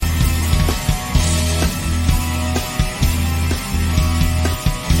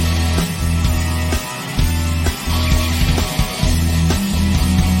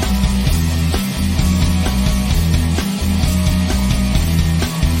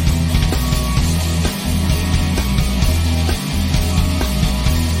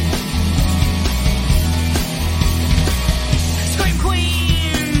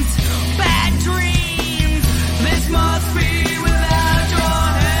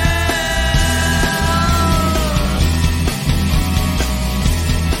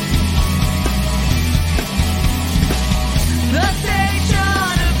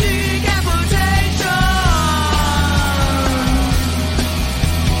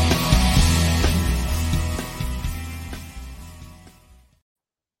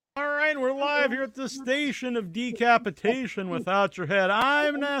live here at the station of decapitation without your head.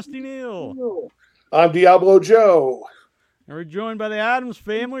 I'm Nasty Neil. I'm Diablo Joe. And we're joined by the Adams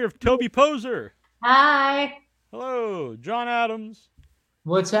family of Toby Poser. Hi. Hello, John Adams.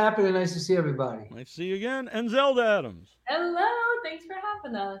 What's happening? Nice to see everybody. Nice to see you again. And Zelda Adams. Hello. Thanks for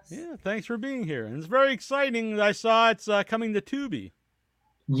having us. Yeah, thanks for being here. And it's very exciting. I saw it's coming to Tubi.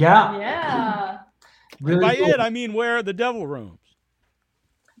 Yeah. Yeah. Really by cool. it, I mean where the devil roams.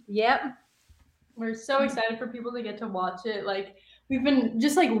 Yep. We're so excited for people to get to watch it. Like, we've been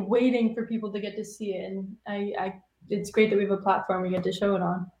just like waiting for people to get to see it. And it's great that we have a platform we get to show it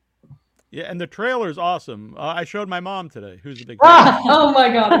on. Yeah, and the trailer's awesome. I showed my mom today, who's a big fan. Oh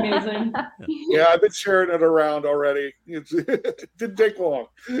my God, amazing. Yeah, I've been sharing it around already. It didn't take long.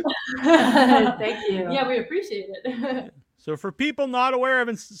 Thank you. Yeah, we appreciate it. So for people not aware,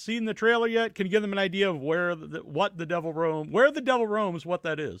 haven't seen the trailer yet, can you give them an idea of where the devil roams, what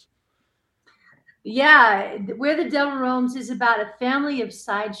that is? Yeah, Where the Devil Roams is about a family of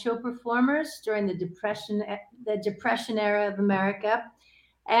sideshow performers during the Depression era of America.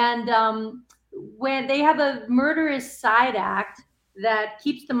 And when they have a murderous side act that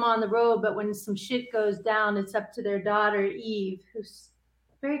keeps them on the road, but when some shit goes down, it's up to their daughter, Eve, who's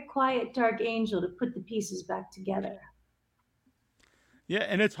a very quiet, dark angel, to put the pieces back together. Yeah,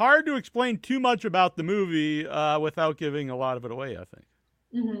 and it's hard to explain too much about the movie without giving a lot of it away, I think.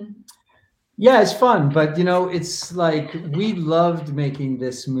 Mm-hmm. Yeah, it's fun, but it's like we loved making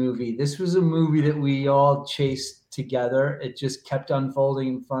this movie. This was a movie that we all chased together. It just kept unfolding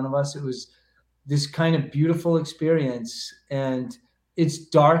in front of us. It was this kind of beautiful experience, and it's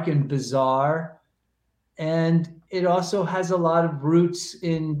dark and bizarre, and it also has a lot of roots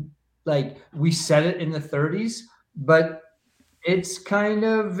in, like, we set it in the 30s, but it's kind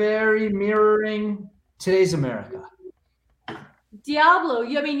of very mirroring today's America. Diablo,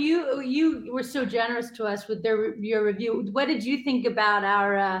 you were so generous to us with your review. What did you think about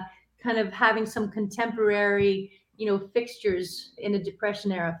our kind of having some contemporary, fixtures in a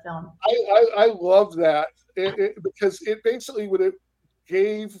Depression era film? I love that because it basically what it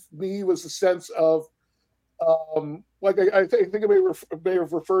gave me was a sense of, like I think I may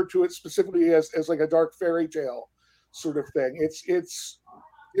have referred to it specifically as like a dark fairy tale sort of thing. It's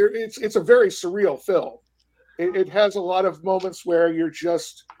a very surreal film. It has a lot of moments where you're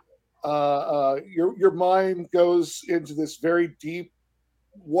just your mind goes into this very deep,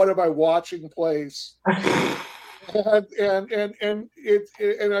 what am I watching place, and I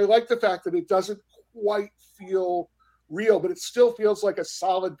like the fact that it doesn't quite feel real, but it still feels like a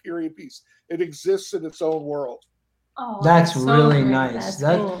solid period piece. It exists in its own world. Oh, that's so really great. Nice.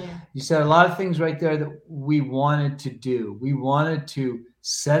 That's cool. You said a lot of things right there that we wanted to do. We wanted to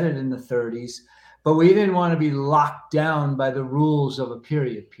set it in the 30s, but we didn't want to be locked down by the rules of a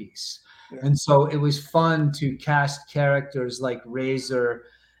period piece. Yeah. And so it was fun to cast characters like Razor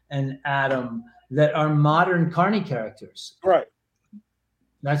and Adam that are modern Carney characters. Right.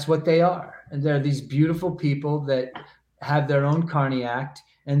 That's what they are. And they're these beautiful people that have their own Carney act,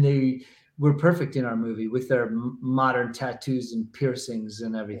 and they were perfect in our movie with their modern tattoos and piercings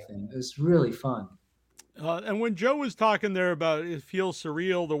and everything. It was really fun. And when Joe was talking there about it feels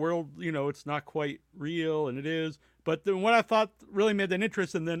surreal, the world, it's not quite real, and it is. But then what I thought really made that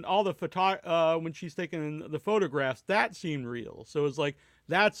interest, and then all the when she's taking the photographs, that seemed real. So it's like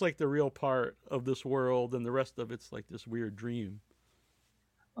that's like the real part of this world, and the rest of it's like this weird dream.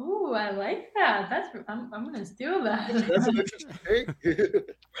 Oh, I like that. I'm gonna steal that. That's an interesting thing.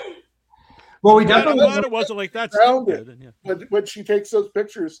 Well, we definitely it wasn't like that's stupid. Yeah. When she takes those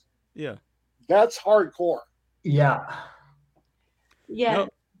pictures. Yeah. That's hardcore. Yeah. Yeah. No.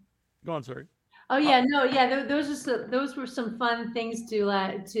 Go on, sorry. Oh yeah, no, yeah. Those were some fun things to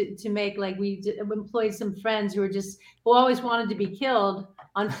make. Like we employed some friends who always wanted to be killed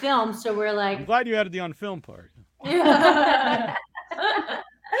on film. So we're like, I'm glad you added the on film part. Yeah.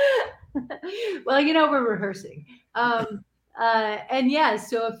 Well, we're rehearsing. And yeah,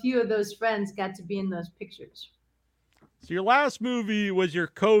 so a few of those friends got to be in those pictures. So your last movie was your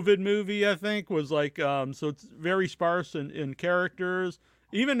COVID movie, I think, was like, so it's very sparse in characters.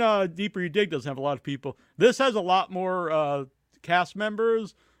 Even Deeper You Dig doesn't have a lot of people. This has a lot more cast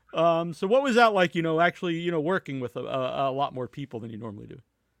members. So what was that like, actually, working with a lot more people than you normally do?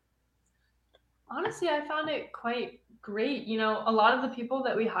 Honestly, I found it quite great. A lot of the people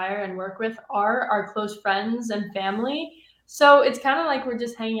that we hire and work with are our close friends and family. So it's kind of like we're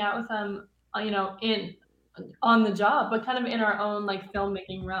just hanging out with them, on the job, but kind of in our own like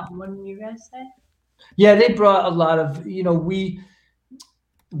filmmaking realm. Wouldn't you guys say? Yeah, they brought a lot of, we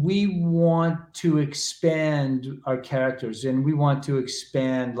want to expand our characters, and we want to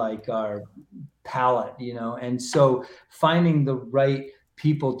expand like our palette, you know, and so finding the right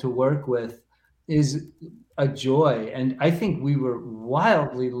people to work with is a joy. And I think we were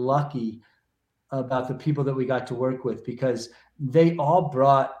wildly lucky about the people that we got to work with, because they all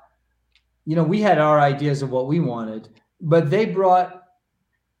brought, you know, we had our ideas of what we wanted, but they brought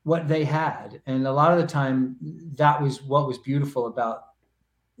what they had. And a lot of the time that was what was beautiful about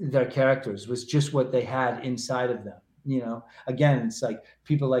their characters, was just what they had inside of them. You know, again, it's like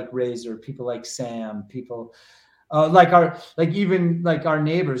people like Razor, people like Sam, people even like our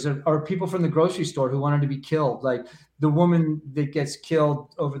neighbors, or people from the grocery store who wanted to be killed. Like the woman that gets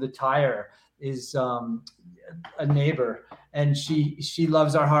killed over the tire is a neighbor, and she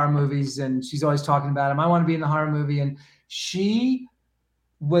loves our horror movies, and she's always talking about them. I want to be in the horror movie, and she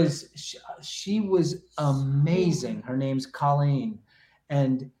was amazing. Her name's Colleen,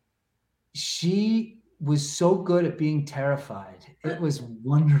 and she was so good at being terrified. It was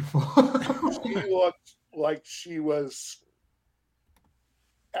wonderful. She looked like she was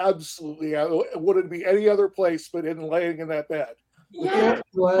absolutely, it wouldn't be any other place but in laying in that bed. Yeah. It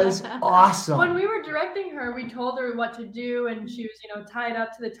was awesome. When we were directing her, we told her what to do, and she was, you know, tied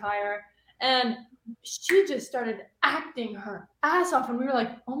up to the tire, and she just started acting her ass off, and we were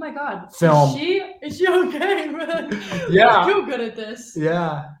like, "Oh my God, Film. Is she okay? Yeah. You're good at this."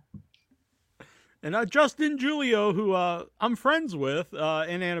 Yeah. And Justin Julio, who I'm friends with,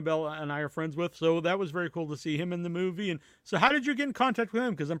 and Annabelle and I are friends with, so that was very cool to see him in the movie. And so, how did you get in contact with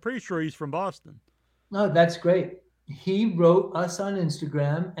him? Because I'm pretty sure he's from Boston. No, that's great. He wrote us on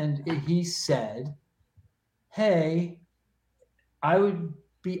Instagram, and he said, "Hey, I would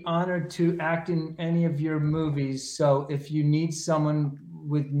be honored to act in any of your movies. So if you need someone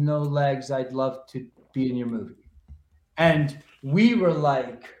with no legs, I'd love to be in your movie." And we were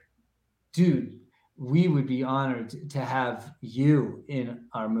like, dude, we would be honored to have you in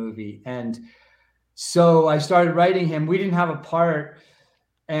our movie. And so I started writing him. We didn't have a part,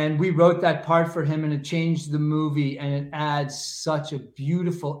 and we wrote that part for him, and it changed the movie, and it adds such a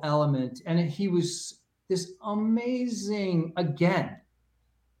beautiful element. And he was this amazing, again,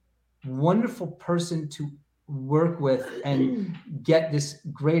 wonderful person to work with and get this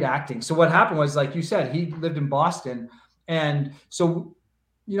great acting. So what happened was, like you said, he lived in Boston. And so,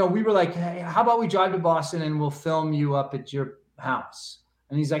 you know, we were like, "Hey, how about we drive to Boston and we'll film you up at your house?"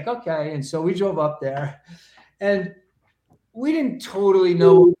 And he's like, "Okay." And so we drove up there, and we didn't totally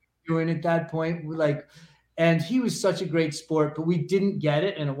know what we were doing at that point. And he was such a great sport, but we didn't get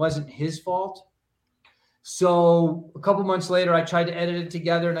it, and it wasn't his fault. So a couple months later, I tried to edit it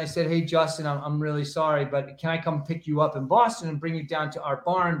together, and I said, "Hey, Justin, I'm really sorry, but can I come pick you up in Boston and bring you down to our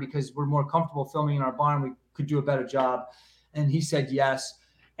barn, because we're more comfortable filming in our barn. We could do a better job." And he said yes.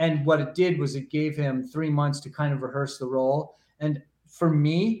 And what it did was it gave him 3 months to kind of rehearse the role. And for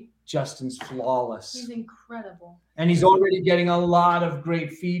me, Justin's flawless. He's incredible. And he's already getting a lot of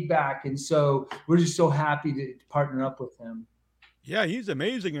great feedback. And so we're just so happy to partner up with him. Yeah, he's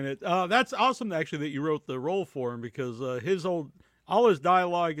amazing in it. That's awesome, actually, that you wrote the role for him, because all his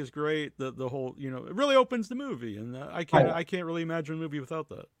dialogue is great. The whole, you know, it really opens the movie, and I can't really imagine a movie without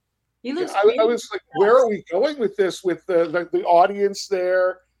that. He looks. I was like, where are we going with this? With the audience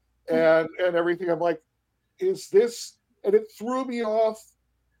there and everything. I'm like, is this? And it threw me off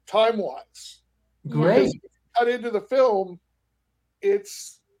time wise. Great. Cut into the film.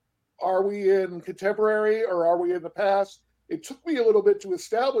 Are we in contemporary or are we in the past? It took me a little bit to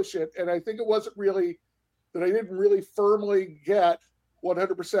establish it, and I think it wasn't really that I didn't really firmly get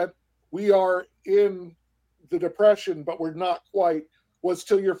 100%. We are in the Depression, but we're not quite. Was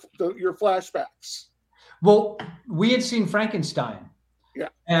till your flashbacks. Well, we had seen Frankenstein. Yeah.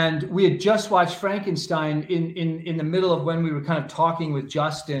 And we had just watched Frankenstein in the middle of when we were kind of talking with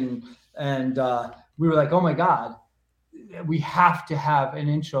Justin, and we were like, "Oh my God, we have to have an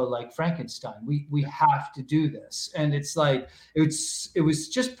intro like Frankenstein. We have to do this." And it's like, it was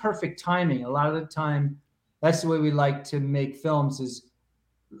just perfect timing. A lot of the time, that's the way we like to make films, is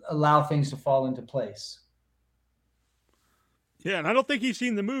allow things to fall into place. Yeah, and I don't think he's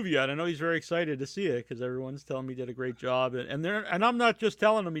seen the movie yet. I know he's very excited to see it, because everyone's telling me he did a great job, and I'm not just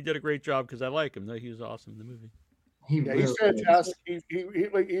telling him he did a great job because I like him. No, he was awesome in the movie. He's fantastic.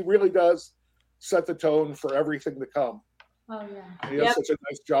 He really does set the tone for everything to come. Oh yeah, he does such a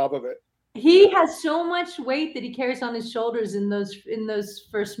nice job of it. He has so much weight that he carries on his shoulders in those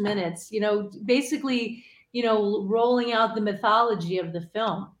first minutes. You know, basically, you know, rolling out the mythology of the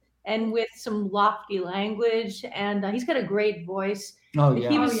film. And with some lofty language, and he's got a great voice. Oh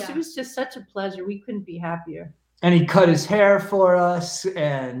yeah, It was just such a pleasure. We couldn't be happier. And he cut his hair for us,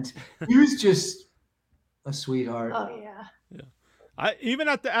 and he was just a sweetheart. Oh yeah. Even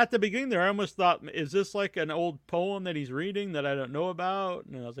at the beginning there, I almost thought, is this like an old poem that he's reading that I don't know about?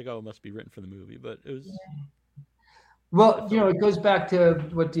 And I was like, oh, it must be written for the movie. But it was. Well, it goes back to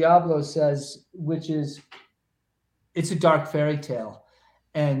what Diablo says, which is it's a dark fairy tale.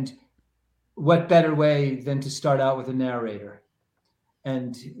 And what better way than to start out with a narrator?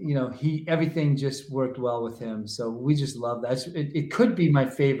 And, everything just worked well with him. So we just love that. It could be my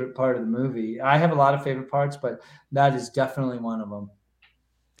favorite part of the movie. I have a lot of favorite parts, but that is definitely one of them.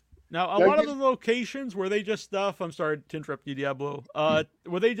 Now, a lot of the locations, were they just stuff? I'm sorry to interrupt you, Diablo.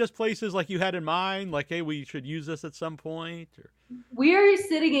 Were they just places like you had in mind? Like, hey, we should use this at some point? Or? We are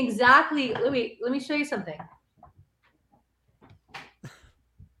sitting exactly. Let me show you something.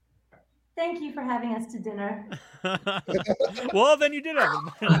 Thank you for having us to dinner. Well, then you did have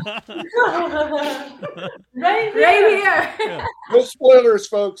them. right here. Yeah. No spoilers,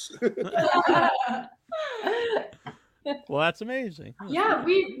 folks. Well, that's amazing. Yeah,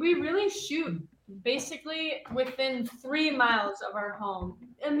 we really shoot basically within 3 miles of our home,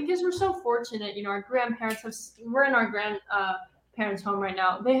 and because we're so fortunate, our grandparents we're in our grandparents' home right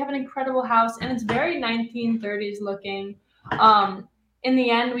now. They have an incredible house, and it's very 1930s looking. In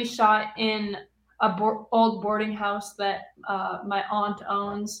the end, we shot in a old boarding house that my aunt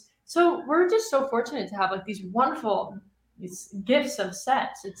owns. So we're just so fortunate to have like these wonderful gifts of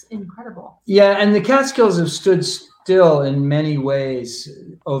sets. It's incredible. Yeah, and the Catskills have stood still in many ways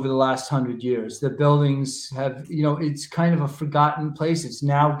over the last 100 years. The buildings have, it's kind of a forgotten place. It's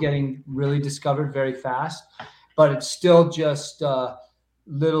now getting really discovered very fast, but it's still just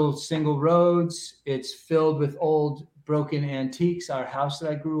little single roads. It's filled with old broken antiques. Our house that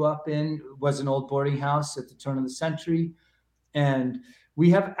I grew up in was an old boarding house at the turn of the century. And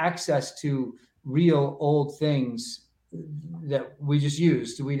we have access to real old things that we just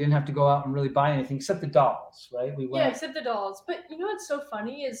used. We didn't have to go out and really buy anything except the dolls, right? Yeah, except the dolls. But what's so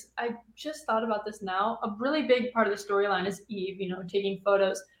funny is I just thought about this now. A really big part of the storyline is Eve, taking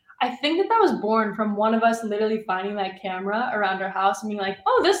photos. I think that was born from one of us literally finding that camera around our house and being like,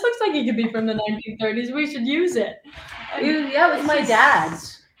 oh, this looks like it could be from the 1930s. We should use it. Yeah, it was my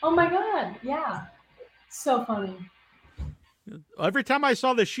dad's. Oh my God. Yeah. So funny. Every time I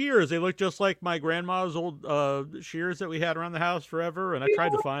saw the shears, they looked just like my grandma's old shears that we had around the house forever. And I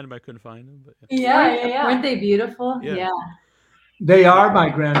tried to find them. I couldn't find them. But yeah. Weren't they beautiful? Yeah. They are my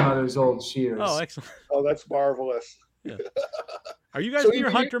grandmother's old shears. Oh, excellent. Oh, that's marvelous. Yeah. Are you guys near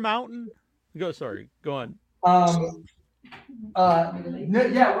Hunter Mountain? Go on.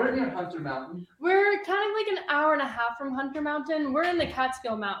 Yeah, we're near Hunter Mountain. We're kind of like an hour and a half from Hunter Mountain. We're in the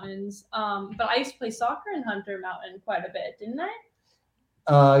Catskill Mountains, but I used to play soccer in Hunter Mountain quite a bit, didn't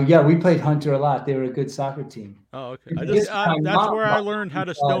I? Yeah, we played Hunter a lot. They were a good soccer team. Oh, okay. That's where I learned how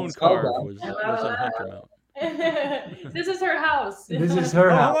to stone carve was in Hunter Mountain. This is her house. This is her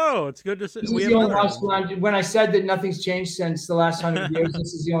house. Hello, it's good to see. This is the only house when I said that nothing's changed since the last 100 years.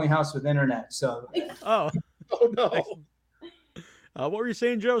 This is the only house with internet. So. Oh no. What were you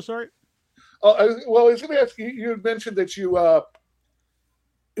saying, Joe? Sorry. Well, I was going to ask you. You had mentioned that you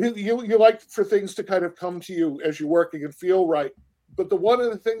like for things to kind of come to you as you're working and feel right. But one of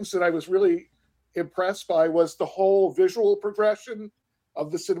the things that I was really impressed by was the whole visual progression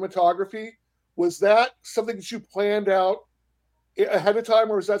of the cinematography. Was that something that you planned out ahead of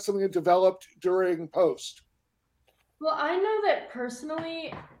time, or was that something that developed during post? Well, I know that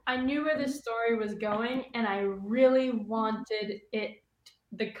personally, I knew where this story was going, and I really wanted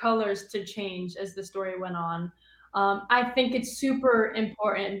the colors to change as the story went on. I think it's super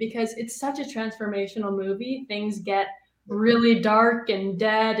important because it's such a transformational movie. Things get really dark and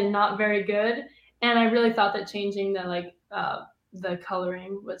dead and not very good, and I really thought that changing the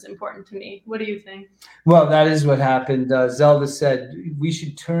coloring was important to me. What do you think? Well, that is what happened. Zelda said we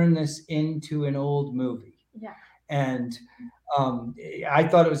should turn this into an old movie. Yeah. And I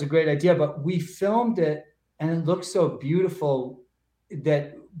thought it was a great idea, but we filmed it and it looked so beautiful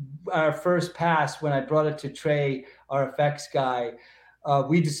that our first pass, when I brought it to Trey, our effects guy,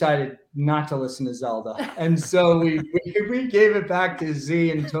 we decided not to listen to Zelda. And so we gave it back to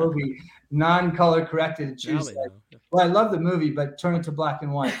Z and Toby, non-color corrected. And she was like, well, I love the movie, but turn it to black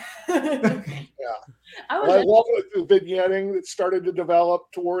and white. Yeah. I love the vignetting that started to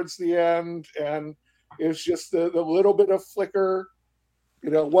develop towards the end. And it's just the little bit of flicker.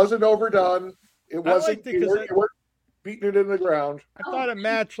 It wasn't overdone. It wasn't, you weren't beating it in the ground. I thought it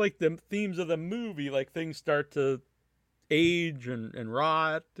matched like the themes of the movie, like things start to age and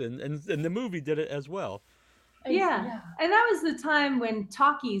rot, and the movie did it as well. Yeah. And that was the time when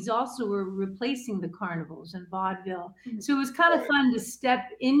talkies also were replacing the carnivals in vaudeville. Mm-hmm. So it was kind of fun to step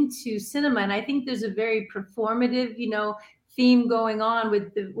into cinema. And I think there's a very performative, theme going on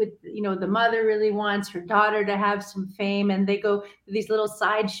with the mother really wants her daughter to have some fame, and they go these little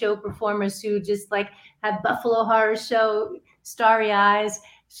sideshow performers who just like have Buffalo Horror Show starry eyes.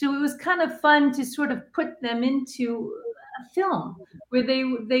 So it was kind of fun to sort of put them into a film where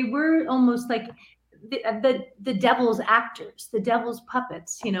they were almost like the devil's actors, the devil's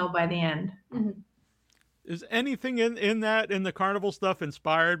puppets, by the end. Mhm. Is anything in the carnival stuff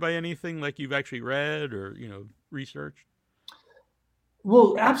inspired by anything like you've actually read or researched?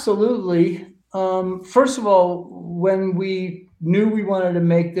 Well, absolutely. First of all, when we knew we wanted to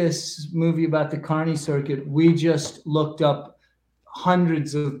make this movie about the Carney circuit, we just looked up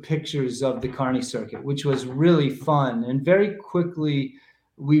hundreds of pictures of the Carney circuit, which was really fun. And very quickly,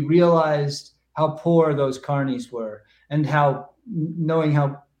 we realized how poor those carnies were, and knowing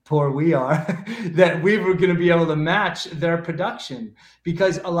how poor we are, that we were going to be able to match their production,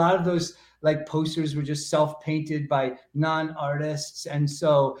 because a lot of those like posters were just self-painted by non-artists, and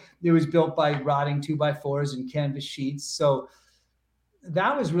so it was built by rotting 2x4s and canvas sheets. So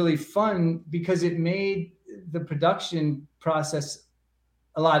that was really fun because it made the production process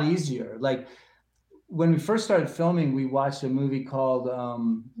a lot easier. Like when we first started filming, we watched a movie called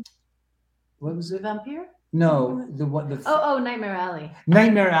what was it? Vampire? No, Nightmare Alley.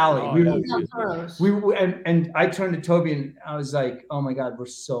 Nightmare Alley. Oh, And I turned to Toby and I was like, "Oh my God, we're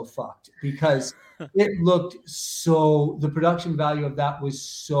so fucked," because it looked the production value of that was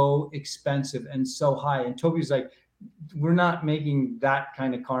so expensive and so high. And Toby was like, "We're not making that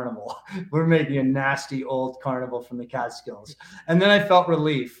kind of carnival. We're making a nasty old carnival from the Catskills." And then I felt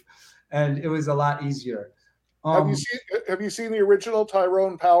relief, and it was a lot easier. Have you seen the original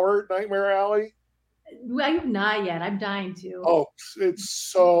Tyrone Power Nightmare Alley? I have not yet. I'm dying to. Oh,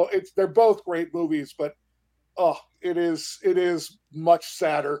 they're both great movies, but it is much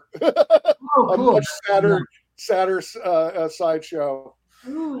sadder. Oh, cool. A much sadder sideshow.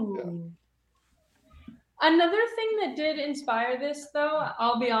 Ooh. Yeah. Another thing that did inspire this, though,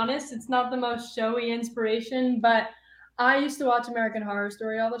 I'll be honest, it's not the most showy inspiration, but I used to watch American Horror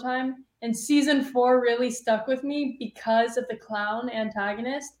Story all the time, and season 4 really stuck with me because of the clown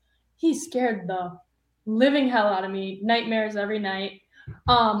antagonist. He scared the living hell out of me, nightmares every night.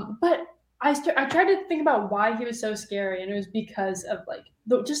 But I tried to think about why he was so scary, and it was because of like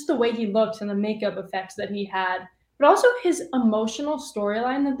just the way he looked and the makeup effects that he had, but also his emotional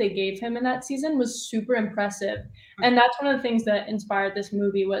storyline that they gave him in that season was super impressive. And that's one of the things that inspired this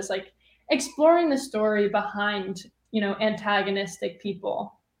movie, was like exploring the story behind antagonistic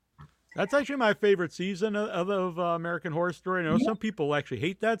people. That's actually my favorite season of American Horror Story. I know some people actually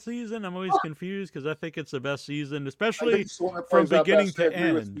hate that season. I'm always confused because I think it's the best season, especially from beginning to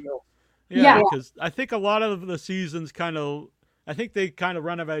end. Yeah, because I think a lot of the seasons I think they kind of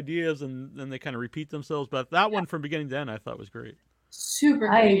run out of ideas and then they kind of repeat themselves. But that one from beginning to end I thought was great. Super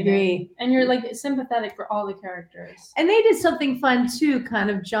I creative. agree. And you're like sympathetic for all the characters. And they did something fun too, kind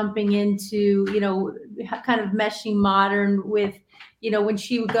of jumping into, kind of meshing modern with, when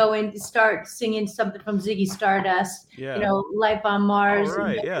she would go in to start singing something from Ziggy Stardust, Life on Mars. Oh,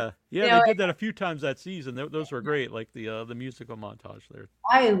 right, yeah. Yeah, they did that a few times that season. Those were great, like the musical montage there.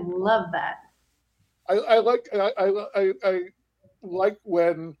 I love that. I like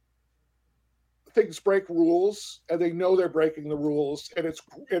when things break rules and they know they're breaking the rules, and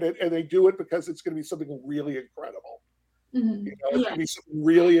they do it because it's going to be something really incredible. Mm-hmm. It's going to be something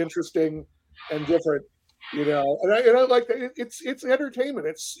really interesting and different. And I like that. It's entertainment.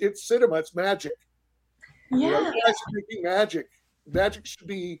 It's cinema. It's magic. Yeah, you guys are making magic. Magic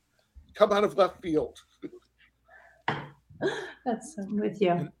should come out of left field. That's with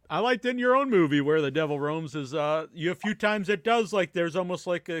you. And I liked in your own movie where the devil roams is a few times it does like there's almost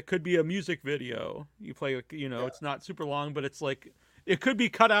like it could be a music video. You play it's not super long, but it's like it could be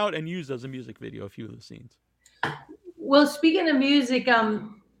cut out and used as a music video. A few of the scenes. Well, speaking of music,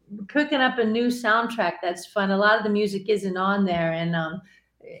 cooking up a new soundtrack that's fun. A lot of the music isn't on there,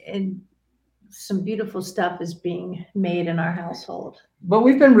 and some beautiful stuff is being made in our household. But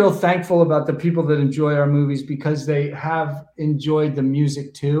we've been real thankful about the people that enjoy our movies because they have enjoyed the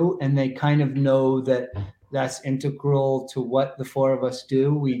music too, and they kind of know that that's integral to what the four of us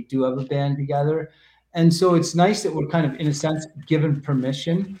do. We do have a band together, and so it's nice that we're kind of, in a sense, given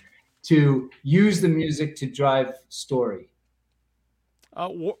permission to use the music to drive story.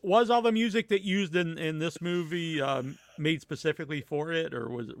 Was all the music that used in this movie made specifically for it, or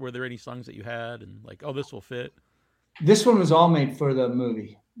were there any songs that you had and like, oh, this will fit? This one was all made for the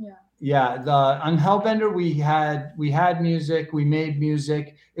movie. Yeah. On Hellbender we had music, we made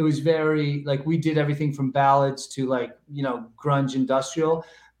music. It was very like we did everything from ballads to like grunge industrial.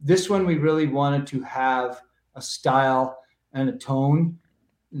 This one we really wanted to have a style and a tone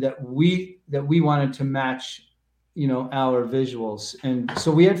that we wanted to match, our visuals. And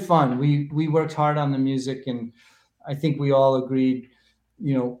so we had fun. We worked hard on the music, and I think we all agreed,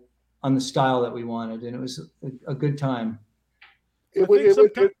 on the style that we wanted, and it was a good time. It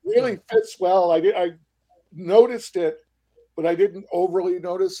really fits well. I noticed it, but I didn't overly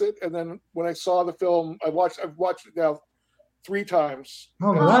notice it. And then when I saw the film, I've watched it now 3 times.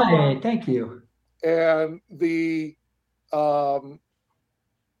 All right, thank you. And the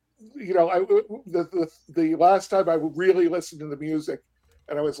the last time I really listened to the music,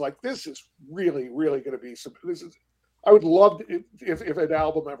 and I was like, this is really, really going to be some. I would love if an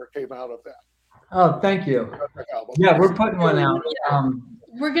album ever came out of that. Oh, thank you. Yeah, we're putting one out. Yeah.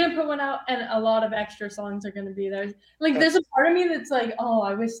 We're gonna put one out, and a lot of extra songs are gonna be there. Like, there's a part of me that's like, oh,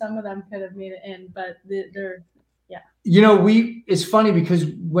 I wish some of them could have made it in, but they're. It's funny because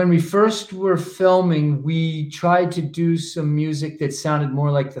when we first were filming, we tried to do some music that sounded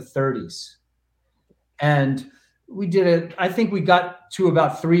more like the 30s. And we did it. I think we got to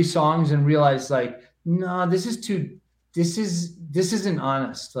about 3 songs and realized, like, no, this isn't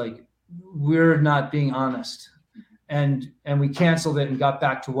honest. Like, we're not being honest. And we canceled it and got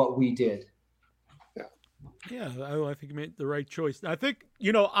back to what we did. Yeah, I think you made the right choice. I think,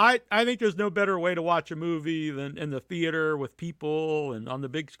 I think there's no better way to watch a movie than in the theater with people and on the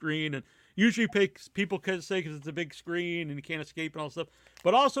big screen. And usually people can say because it's a big screen and you can't escape and all stuff.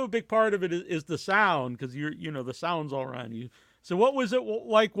 But also a big part of it is the sound, because the sound's all around you. So what was it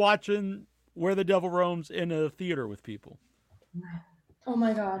like watching Where the Devil Roams in a theater with people? Oh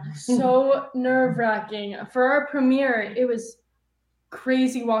my God, so nerve-wracking. For our premiere, it was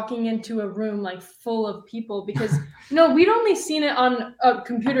crazy walking into a room like full of people, because we'd only seen it on a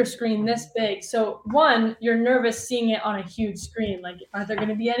computer screen this big. So one, you're nervous seeing it on a huge screen. Like, are there going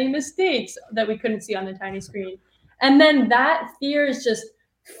to be any mistakes that we couldn't see on the tiny screen? And then that fear is just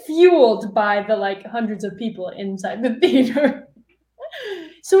fueled by the like hundreds of people inside the theater.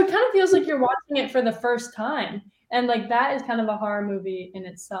 So it kind of feels like you're watching it for the first time. And like, that is kind of a horror movie in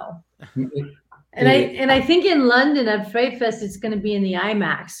itself. And I think in London at Fright Fest it's going to be in the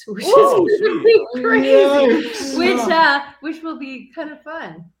IMAX, which is really crazy, which will be kind of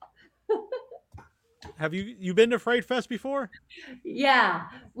fun. Have you been to Fright Fest before? Yeah,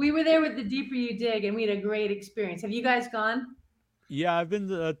 we were there with The Deeper You Dig, and we had a great experience. Have you guys gone? Yeah, I've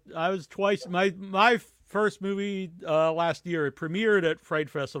been. I was twice. My first movie last year, it premiered at Fright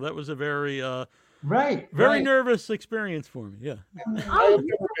Fest, so that was a very very nervous experience for me. Yeah. I have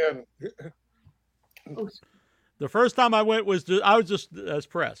never been. The first time I went I was just as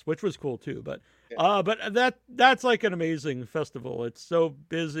press, which was cool too. But that's like an amazing festival. It's so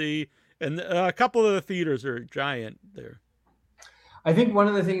busy, and a couple of the theaters are giant there. I think one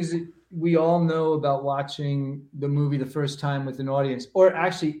of the things that we all know about watching the movie the first time with an audience, or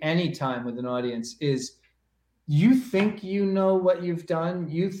actually any time with an audience, is you think you know what you've done,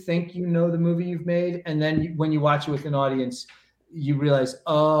 you think you know the movie you've made, and then when you watch it with an audience, you realize,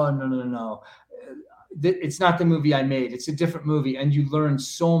 oh, no. It's not the movie I made. It's a different movie. And you learn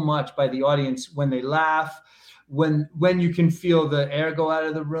so much by the audience when they laugh, when you can feel the air go out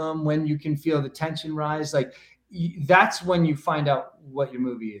of the room, when you can feel the tension rise. Like, that's when you find out what your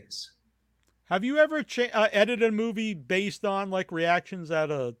movie is. Have you ever edited a movie based on like reactions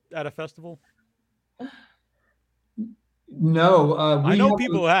at a festival? No. I know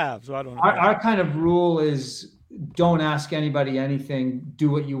people have, so I don't know. Our kind of rule is, don't ask anybody anything, do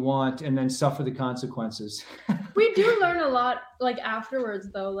what you want, and then suffer the consequences. We do learn a lot, like, afterwards,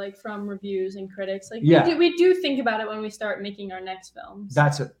 though, like from reviews and critics. Like, we do think about it when we start making our next films.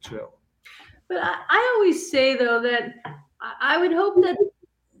 That's true. But I always say, though, that I would hope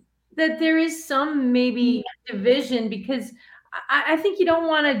that there is some maybe division, because I think you don't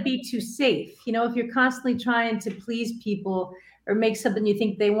want to be too safe. If you're constantly trying to please people or make something you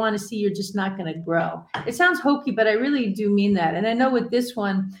think they want to see, you're just not going to grow. It sounds hokey, but I really do mean that. And I know with this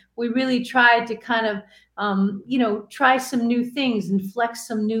one, we really tried to kind of, try some new things and flex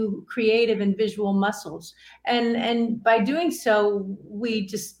some new creative and visual muscles. And by doing so, we've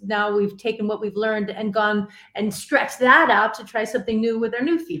taken what we've learned and gone and stretched that out to try something new with our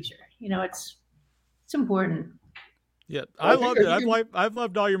new feature. It's important. Yeah, I loved it. I've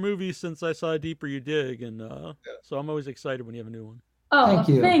loved all your movies since I saw Deeper You Dig, and so I'm always excited when you have a new one. Oh,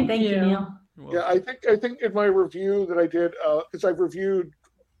 thank you, Neil. Yeah, I think in my review that I did, because I've reviewed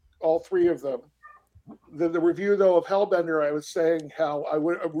all 3 of them, the review though of Hellbender, I was saying how I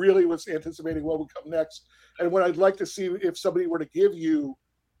really was anticipating what would come next, and what I'd like to see if somebody were to give you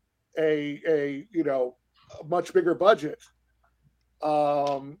a much bigger budget.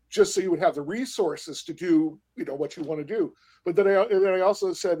 just so you would have the resources to do, what you want to do. But then I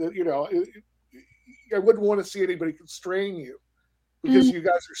also said that, I wouldn't want to see anybody constrain you, because you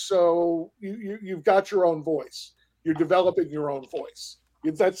guys are so, you've got your own voice. You're developing your own voice.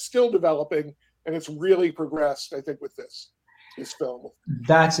 That's still developing, and it's really progressed, I think, with this film.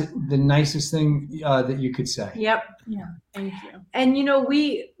 That's the nicest thing that you could say. Yep. Yeah. Thank you. And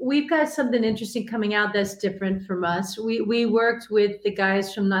we've got something interesting coming out that's different from us. We worked with the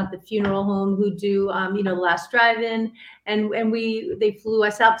guys from Not the Funeral Home who do Last Drive-In, and they flew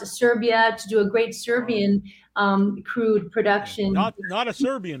us out to Serbia to do a great Serbian crude production. Not a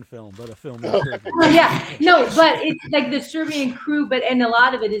Serbian film, but a film in Serbia. Yeah, no, but it's like the Serbian crew, and a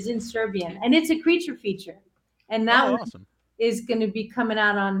lot of it is in Serbian, and it's a creature feature, and that was awesome. Is going to be coming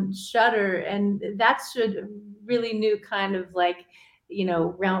out on Shudder, and that's a really new kind of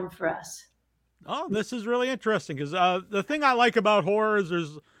realm for us. Oh, this is really interesting, because the thing I like about horrors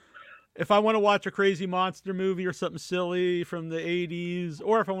is if I want to watch a crazy monster movie or something silly from the 80s,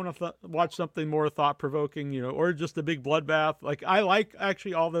 or if I want to watch something more thought-provoking, or just a big bloodbath, like I like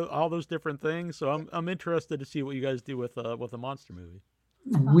actually all those different things. So I'm interested to see what you guys do with a monster movie.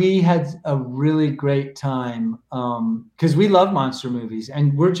 We had a really great time because we love monster movies,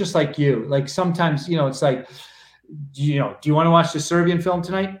 and we're just like you. Like sometimes, it's like, do you want to watch the Serbian film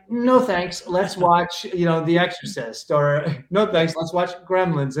tonight? No, thanks. Let's watch, The Exorcist, or no, thanks. Let's watch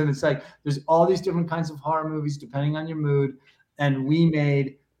Gremlins. And it's like, there's all these different kinds of horror movies depending on your mood. And we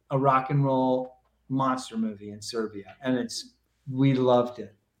made a rock and roll monster movie in Serbia, and we loved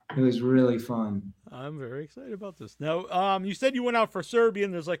it. It was really fun. I'm very excited about this. Now, you said you went out for Serbia,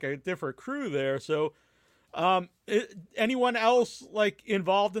 and there's like a different crew there. So, anyone else like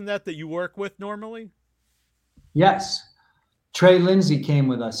involved in that you work with normally? Yes. Trey Lindsay came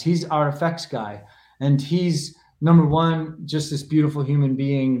with us. He's our effects guy, and he's number one, just this beautiful human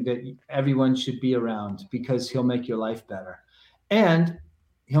being that everyone should be around, because he'll make your life better and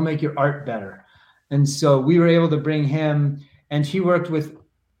he'll make your art better. And so we were able to bring him, and he worked with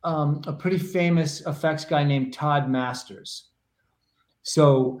a pretty famous effects guy named Todd Masters.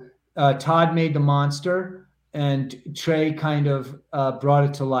 So Todd made the monster, and Trey kind of brought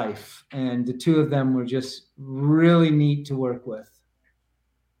it to life. And the two of them were just really neat to work with.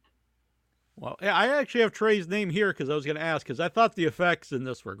 Well, yeah, I actually have Trey's name here because I was going to ask, because I thought the effects in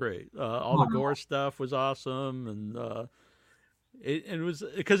this were great. All the gore stuff was awesome, and it was,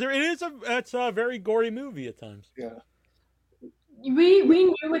 because it's a very gory movie at times. Yeah. We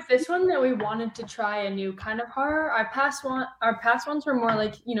knew with this one that we wanted to try a new kind of horror. Our past ones were more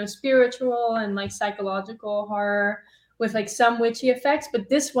like, spiritual and like psychological horror with like some witchy effects, but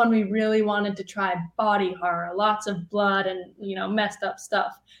this one we really wanted to try body horror, lots of blood and messed up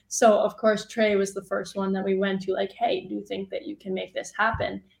stuff. So of course Trey was the first one that we went to, like, hey, do you think that you can make this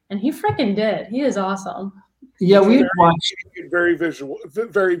happen? And he freaking did. He is awesome. Yeah, we watched very visual,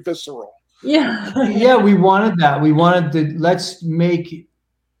 very visceral. Yeah. Yeah, we wanted that. We wanted to let's make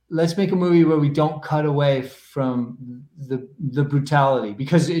a movie where we don't cut away from the brutality,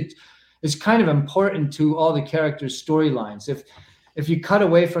 because it's kind of important to all the characters' storylines. If you cut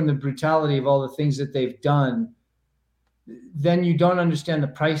away from the brutality of all the things that they've done, then you don't understand the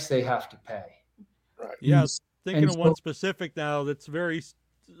price they have to pay. Right. Yeah, thinking of one specific now that's very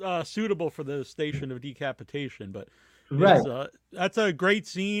suitable for the Station of Decapitation, but right, that's a great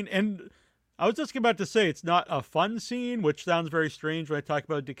scene. And I was just about to say, it's not a fun scene, which sounds very strange when I talk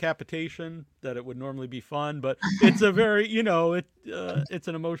about decapitation, that it would normally be fun, but it's a very, it's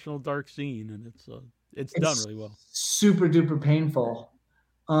an emotional, dark scene, and it's done really well. Super duper painful.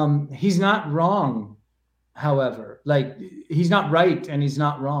 He's not wrong, however. Like, he's not right and he's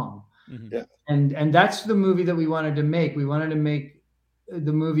not wrong. Mm-hmm. Yeah. And that's the movie that we wanted to make. We wanted to make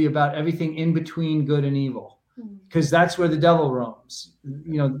the movie about everything in between good and evil, because that's where the devil roams.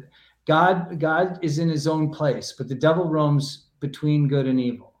 God is in his own place, but the devil roams between good and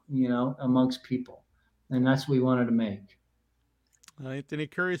evil, amongst people. And that's what we wanted to make. Anthony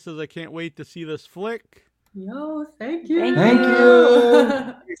Curry says, I can't wait to see this flick. Yo, thank you. Thank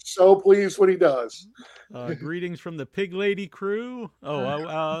you. He's so pleased when he does. Greetings from the Pig Lady crew.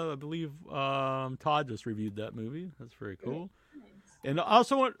 I believe Todd just reviewed that movie. That's very cool. And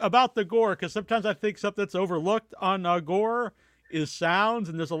also about the gore, because sometimes I think something that's overlooked on gore is sounds,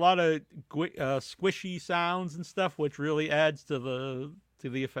 and there's a lot of squishy sounds and stuff, which really adds to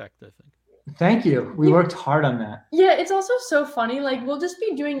the effect, I think. Thank you. We worked hard on that. Yeah, it's also so funny. Like, we'll just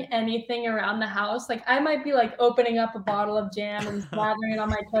be doing anything around the house. Like, I might be like opening up a bottle of jam and slathering it on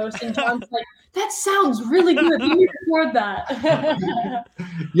my toast, and John's like, "That sounds really good. Let me record that."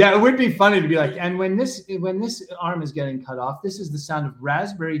 Yeah, it would be funny to be like, and when this arm is getting cut off, this is the sound of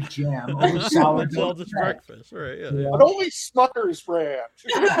raspberry jam over That's sourdough. this breakfast, right? Yeah. But only Smucker's brand.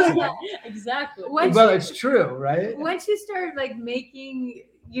 Exactly. Well, it's true, right? Once you start like making,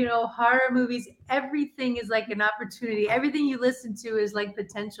 horror movies, everything is like an opportunity. Everything you listen to is like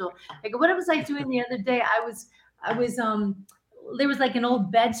potential. Like what was I doing the other day? I was there was like an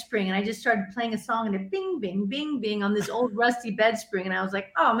old bed spring, and I just started playing a song, and it bing, bing, bing, bing on this old rusty bed spring. And I was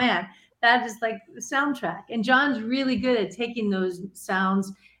like, oh man, that is like the soundtrack. And John's really good at taking those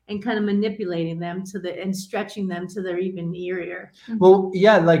sounds and kind of manipulating them and stretching them to their even eerier. Well,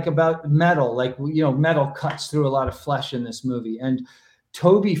 yeah, like about metal, like, metal cuts through a lot of flesh in this movie. And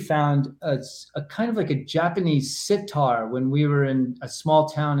Toby found a kind of like a Japanese sitar when we were in a small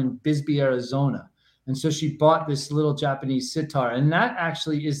town in Bisbee, Arizona. And so she bought this little Japanese sitar, and that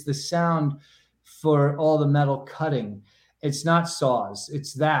actually is the sound for all the metal cutting. It's not saws,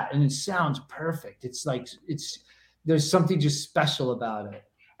 it's that, and it sounds perfect. It's like there's something just special about it.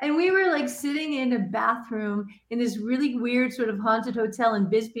 And we were like sitting in a bathroom in this really weird sort of haunted hotel in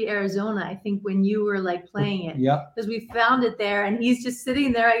Bisbee, Arizona, I think, when you were like playing it. Yeah. Because we found it there, and he's just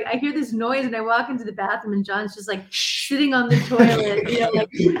sitting there. I hear this noise, and I walk into the bathroom, and John's just like sitting on the toilet, going.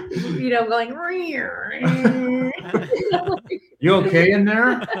 You okay in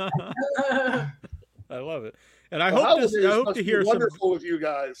there? I love it. And I hope to hear wonderful with you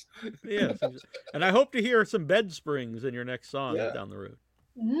guys. Yes, and I hope to hear some bed springs in your next song down the road.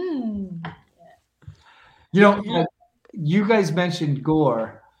 You guys mentioned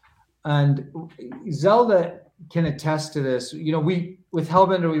gore, and Zelda can attest to this. With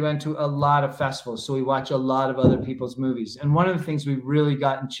Hellbender, we went to a lot of festivals, so we watch a lot of other people's movies. And one of the things we really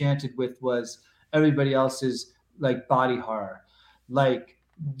got enchanted with was everybody else's like body horror, like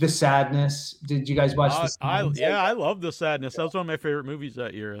The Sadness. Did you guys watch The Sadness? I love The Sadness. That was one of my favorite movies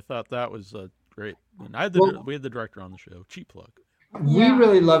that year. I thought that was great. And we had the director on the show. Cheap plug. We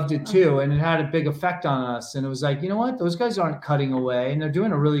really loved it too, and it had a big effect on us. And it was like, you know what? Those guys aren't cutting away, and they're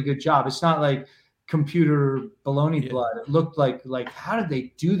doing a really good job. It's not like computer baloney blood. It looked like how did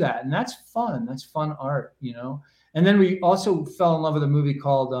they do that? And that's fun. That's fun art, And then we also fell in love with a movie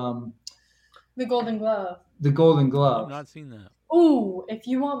called The Golden Glove. The Golden Glove. I've not seen that. Ooh, if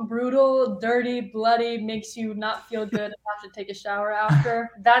you want brutal, dirty, bloody, makes you not feel good and have to take a shower after,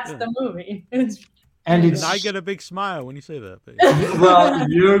 that's the movie. And I get a big smile when you say that. Well,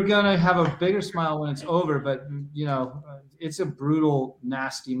 you're gonna have a bigger smile when it's over, but it's a brutal,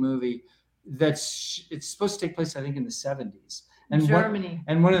 nasty movie. It's supposed to take place, I think, in the 70s. And Germany.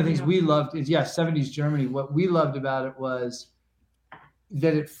 One of the things we loved is 70s Germany. What we loved about it was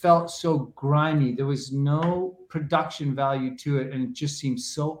that it felt so grimy. There was no production value to it, and it just seemed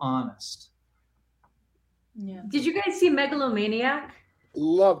so honest. Yeah. Did you guys see Megalomaniac?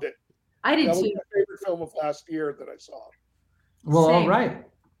 Loved it. I did too. That was my favorite film of last year that I saw. Well, Same. all right.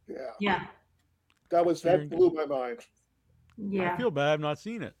 Yeah. That blew my mind. Yeah. I feel bad I've not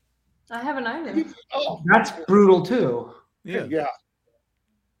seen it. I haven't either. That's brutal too. Yeah.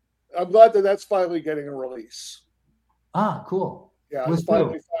 I'm glad that's finally getting a release. Ah, cool. Yeah, it's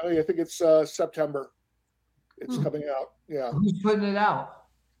finally. I think it's September. It's coming out. Yeah. Who's putting it out?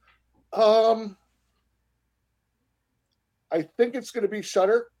 I think it's going to be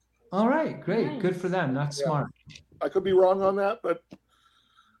Shudder. All right, great. Nice. Good for them. That's smart. I could be wrong on that, but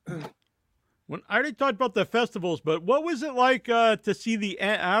when I already talked about the festivals, but what was it like to see the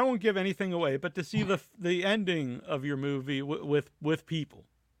end? I don't give anything away, but to see the ending of your movie with people.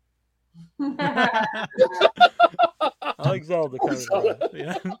 I like Zelda.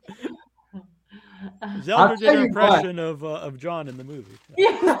 Yeah. Zelda did an impression of John in the movie.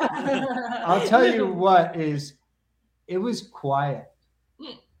 I'll tell you what it was quiet.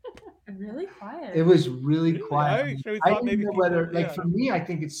 Really quiet. It was really quiet. I thought maybe know whether, for me, I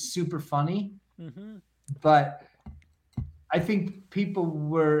think it's super funny, but I think people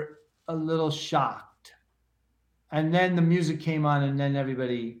were a little shocked. And then the music came on, and then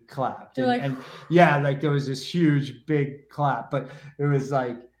everybody clapped. And there was this huge, big clap. But it was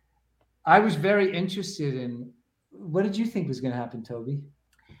like, I was very interested in, what did you think was going to happen, Toby?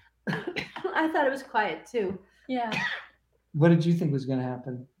 I thought it was quiet too. Yeah. What did you think was going to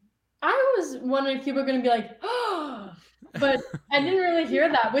happen? I was wondering if people were going to be like, oh, but I didn't really hear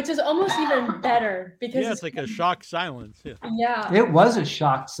that, which is almost even better because it's like a shocked silence. Yeah. It was a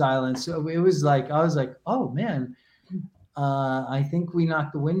shocked silence. So it was like, I was like, oh man, I think we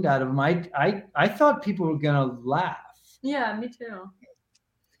knocked the wind out of them. I thought people were gonna laugh. Yeah, me too.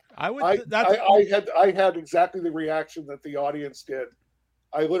 I had exactly the reaction that the audience did.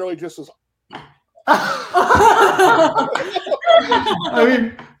 I literally just was. I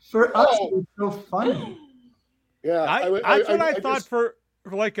mean, for us, it was so funny. Yeah, that's what I thought for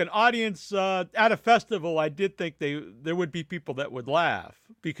like an audience at a festival. I did think there would be people that would laugh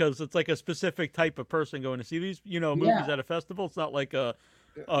because it's like a specific type of person going to see these movies at a festival. It's not like a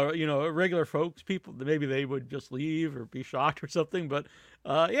regular folks people. Maybe they would just leave or be shocked or something. But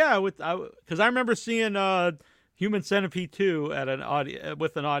because I remember seeing Human Centipede 2 at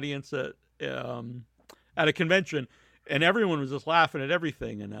with an audience at a convention. And everyone was just laughing at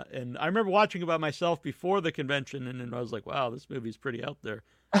everything, and I remember watching it by myself before the convention, and I was like, "Wow, this movie's pretty out there."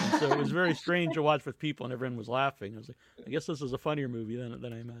 And so it was very strange to watch with people, and everyone was laughing. I was like, "I guess this is a funnier movie than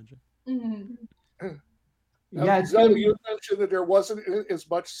I imagined." Mm-hmm. Yeah, you mentioned that there wasn't as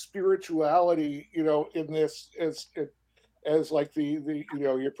much spirituality, in this as like the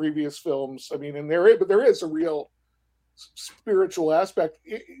your previous films. I mean, but there is a real spiritual aspect.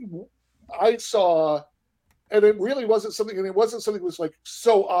 I saw. And it really wasn't something, and it wasn't something that was like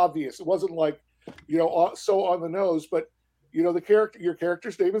so obvious. It wasn't like, so on the nose, but your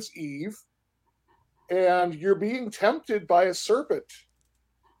character's name is Eve, and you're being tempted by a serpent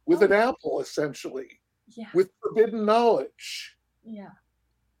with an apple, essentially, with forbidden knowledge. Yeah.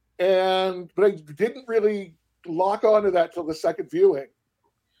 But I didn't really lock onto that till the second viewing.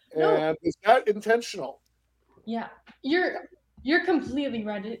 And is that intentional? Yeah. You're completely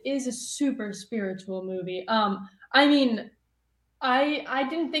right. It is a super spiritual movie. I mean, I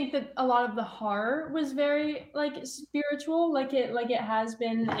didn't think that a lot of the horror was very like spiritual, like it has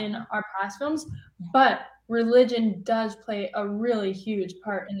been in our past films, but religion does play a really huge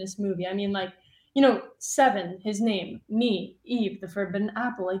part in this movie. I mean, like, Seven, his name, me, Eve, the forbidden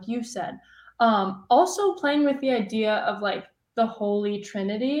apple, like you said. Also playing with the idea of like the Holy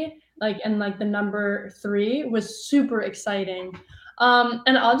Trinity, and the number 3 was super exciting.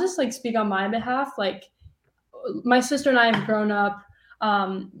 And I'll just like speak on my behalf. Like, my sister and I have grown up,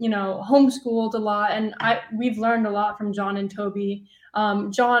 homeschooled a lot, and we've learned a lot from John and Toby.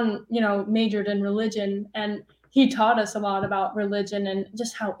 John, majored in religion, and he taught us a lot about religion and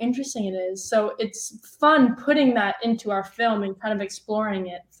just how interesting it is. So it's fun putting that into our film and kind of exploring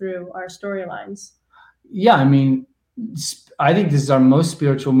it through our storylines. Yeah, I mean, I think this is our most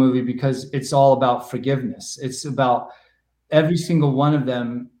spiritual movie because it's all about forgiveness. It's about every single one of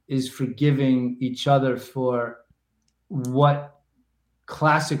them is forgiving each other for what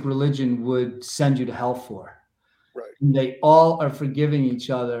classic religion would send you to hell for. Right. And they all are forgiving each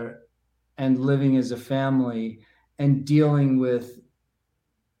other and living as a family and dealing with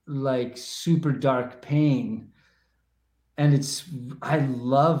like super dark pain. And I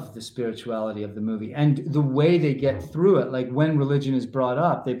love the spirituality of the movie and the way they get through it. Like when religion is brought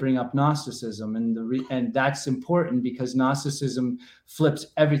up, they bring up Gnosticism, and that's important because Gnosticism flips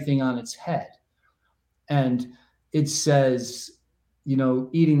everything on its head. And it says,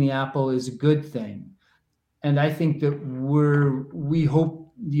 eating the apple is a good thing. And I think that we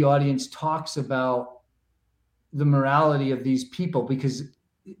hope the audience talks about the morality of these people because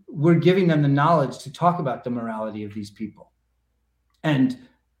we're giving them the knowledge to talk about the morality of these people. And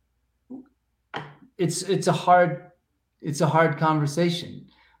it's a hard conversation,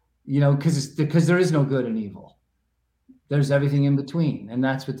 because there is no good and evil. There's everything in between, and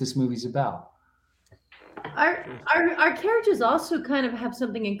that's what this movie's about. Our characters also kind of have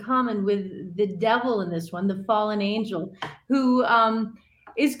something in common with the devil in this one, the fallen angel, who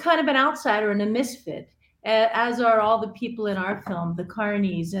is kind of an outsider and a misfit, as are all the people in our film, the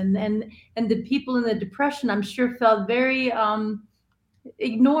carnies, and the people in the Depression. I'm sure felt very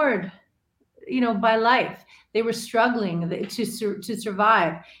ignored, by life. They were struggling to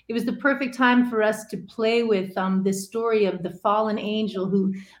survive. It was the perfect time for us to play with this story of the fallen angel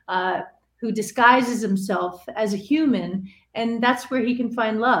who disguises himself as a human, and that's where he can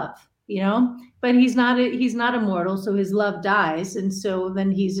find love, but he's not immortal, so his love dies, and so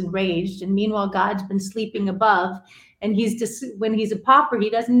then he's enraged, and meanwhile God's been sleeping above, and when he's a pauper, he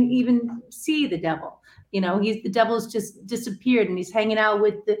doesn't even see the devil. The devil's just disappeared, and he's hanging out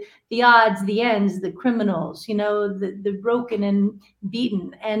with the odds, the ends, the criminals, the broken and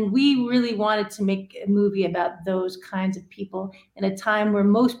beaten. And we really wanted to make a movie about those kinds of people in a time where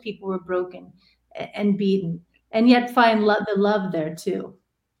most people were broken and beaten, and yet find the love there too.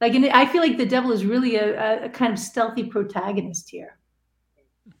 And I feel like the devil is really a kind of stealthy protagonist here.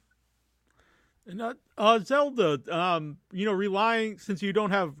 And Zelda, relying, since you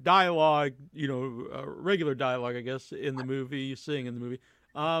don't have dialogue, regular dialogue, I guess, in the movie, you sing in the movie.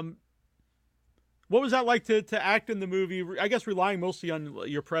 What was that like to act in the movie? I guess relying mostly on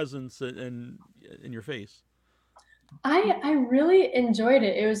your presence and in your face. I really enjoyed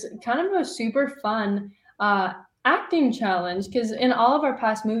it. It was kind of a super fun acting challenge because in all of our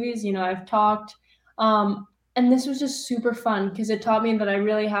past movies, I've talked, and this was just super fun because it taught me that I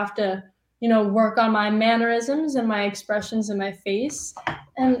really have to, work on my mannerisms and my expressions in my face,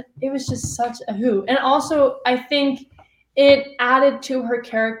 and it was just such a hoot. And also, I think it added to her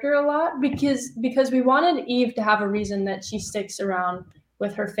character a lot because we wanted Eve to have a reason that she sticks around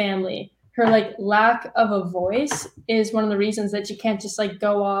with her family. Her like lack of a voice is one of the reasons that she can't just like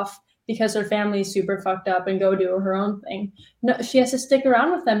go off because her family is super fucked up and go do her own thing. No, she has to stick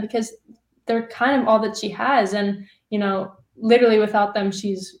around with them because they're kind of all that she has, and literally without them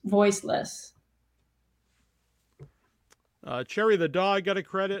she's voiceless. Cherry the dog got a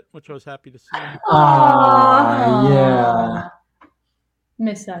credit, which I was happy to see. Yeah.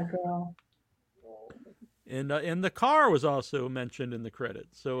 Miss that girl. And the car was also mentioned in the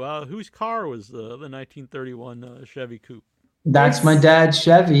credits. So whose car was the 1931 Chevy Coupe? That's my dad's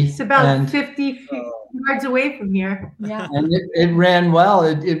Chevy. It's about 50 yards away from here. Yeah. And it ran well.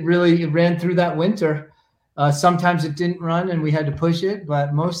 It really ran through that winter. Sometimes it didn't run and we had to push it,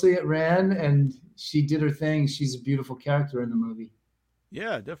 but mostly it ran and she did her thing. She's a beautiful character in the movie.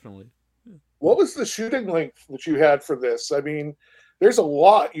 Yeah, definitely. What was the shooting length that you had for this? I mean, there's a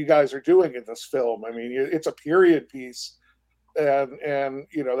lot you guys are doing in this film. I mean, it's a period piece, and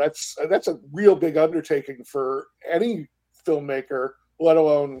that's a real big undertaking for any filmmaker, let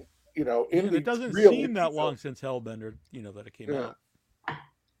alone indie. It doesn't seem that long since Hellbender, that it came out.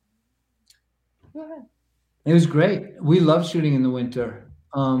 Go ahead. It was great. We love shooting in the winter.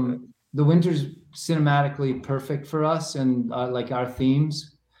 The winter's cinematically perfect for us and like our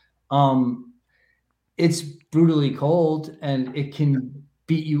themes. It's brutally cold and it can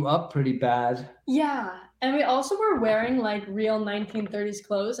beat you up pretty bad. Yeah. And we also were wearing like real 1930s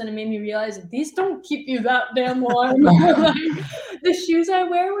clothes, and it made me realize these don't keep you that damn warm. Like, the shoes I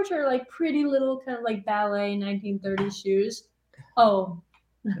wear, which are like pretty little kind of like ballet 1930s shoes,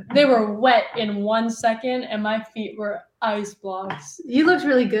 they were wet in 1 second and my feet were ice blocks. You looked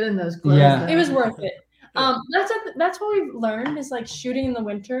really good in those clothes. Yeah. It was worth it. That's what we've learned is like shooting in the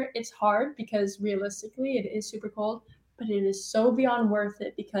winter. It's hard because realistically it is super cold, but it is so beyond worth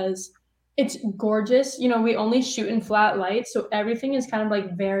it because it's gorgeous. We only shoot in flat light, so everything is kind of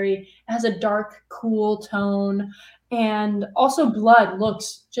like has a dark, cool tone, and also blood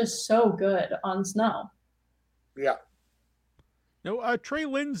looks just so good on snow. Yeah. No, Trey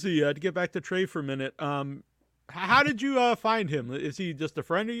Lindsay. To get back to Trey for a minute. How did you find him? Is he just a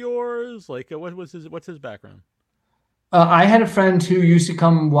friend of yours? Like, what's his background? I had a friend who used to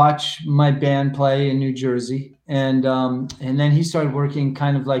come watch my band play in New Jersey, and then he started working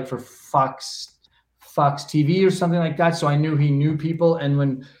kind of like for Fox TV or something like that. So I knew he knew people. And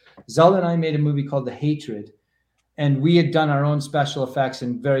when Zelda and I made a movie called The Hatred, and we had done our own special effects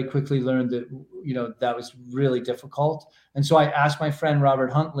and very quickly learned that that was really difficult. And so I asked my friend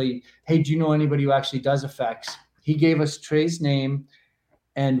Robert Huntley, "Hey, do you know anybody who actually does effects?" He gave us Trey's name.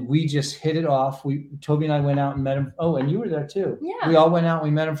 And we just hit it off. Toby and I went out and met him. Oh, and you were there too. Yeah. We all went out. We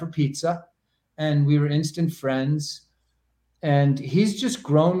met him for pizza, and we were instant friends. And he's just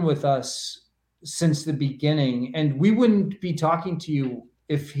grown with us since the beginning. And we wouldn't be talking to you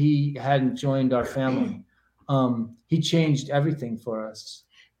if he hadn't joined our family. He changed everything for us.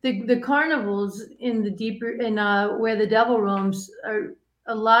 The carnivals in the deeper in where the devil roams are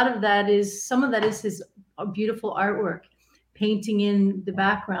some of that is his beautiful artwork. Painting in the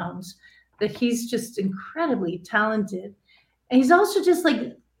backgrounds, that he's just incredibly talented. And he's also just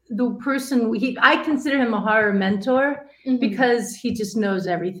like the person I consider him a horror mentor because he just knows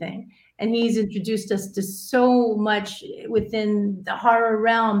everything. And he's introduced us to so much within the horror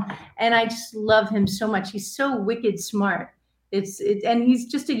realm. And I just love him so much. He's so wicked smart. And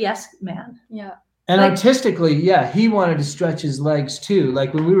he's just a yes man. Yeah. And artistically, he wanted to stretch his legs too.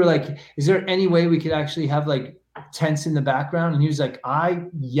 Like when we were like, is there any way we could actually have like tents in the background? And he was like,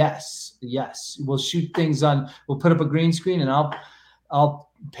 yes, we'll shoot things we'll put up a green screen and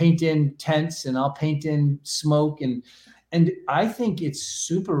I'll paint in tents and I'll paint in smoke. And I think it's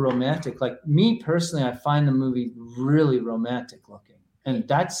super romantic. Like me personally, I find the movie really romantic looking, and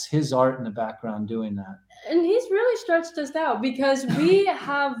that's his art in the background doing that. And he's really stretched us out because we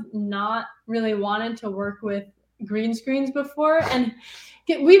have not really wanted to work with green screens before, and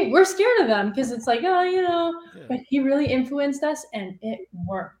we're scared of them because it's like, but he really influenced us and it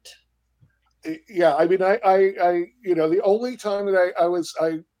worked. Yeah, I mean, the only time that I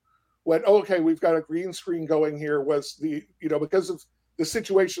went, oh, okay, we've got a green screen going here was because of the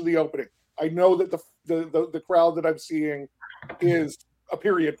situation of the opening. I know that the crowd that I'm seeing is a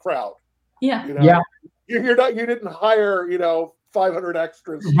period crowd. Yeah. Yeah. You didn't hire 500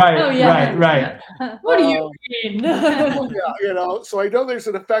 extras. Right. Oh, yeah. Right. What do you mean? Yeah, so I know there's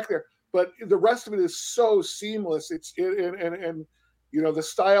an effect there, but the rest of it is so seamless. And the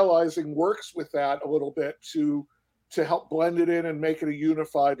stylizing works with that a little bit to help blend it in and make it a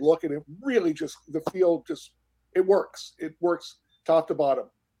unified look. And it really the feel it works. It works top to bottom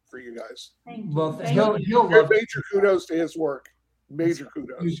for you guys. Thank you. Well, Thank he'll you. love Major kudos to his work. Major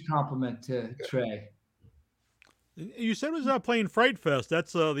kudos. Huge compliment to Trey. You said it was playing Fright Fest.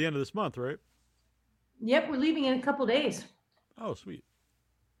 That's the end of this month, right? Yep, we're leaving in a couple days. Oh, sweet.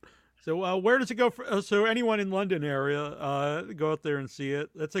 So where does it go? So anyone in London area, go out there and see it.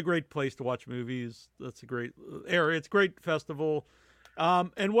 That's a great place to watch movies. That's a great area. It's a great festival.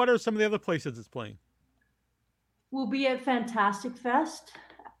 And what are some of the other places it's playing? We'll be at Fantastic Fest.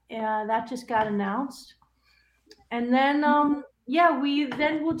 That just got announced. And then,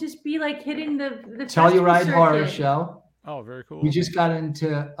 we'll just be like hitting the Telluride festival Horror circuit. Show. Oh, very cool. We just got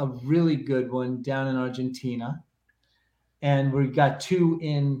into a really good one down in Argentina, and we've got 2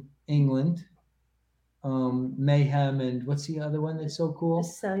 in England. Mayhem, and what's the other one that's so The cool?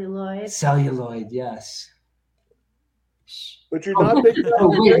 Celluloid. Celluloid, yes. But you're not big enough.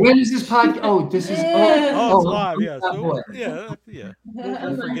 Oh wait, when is this podcast? Oh, this is Oh, it's live. Yeah. oh, So, boy. yeah.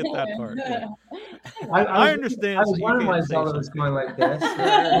 We'll forget that part. Yeah. I I understand. I was so you wondering can't say myself it was something. going like this.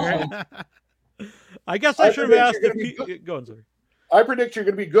 I guess I should have asked if go on, sorry. I predict you're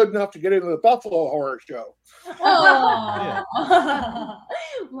going to be good enough to get into the Buffalo Horror Show. Oh.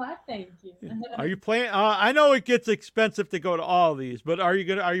 Well, thank you. Are you playing? I know it gets expensive to go to all of these, but are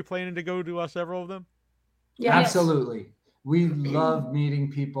you planning to go to several of them? Yes. Absolutely. We love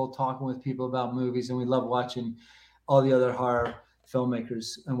meeting people, talking with people about movies, and we love watching all the other horror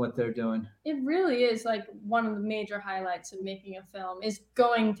filmmakers and what they're doing. It really is like one of the major highlights of making a film is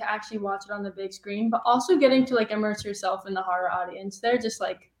going to actually watch it on the big screen, but also getting to like immerse yourself in the horror audience. They're just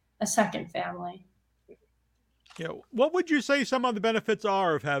like a second family. Yeah. What would you say some of the benefits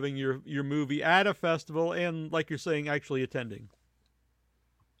are of having your movie at a festival and, like you're saying, actually attending?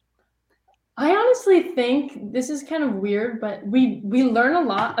 I honestly think this is kind of weird, but we learn a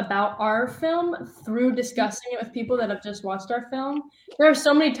lot about our film through discussing it with people that have just watched our film. There are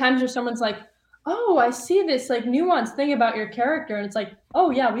so many times where someone's like, "Oh, I see this like nuanced thing about your character," and it's like, "Oh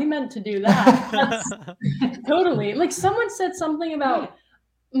yeah, we meant to do that." That's totally like someone said something about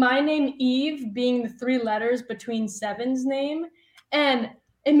my name Eve being the 3 letters between Seven's name, and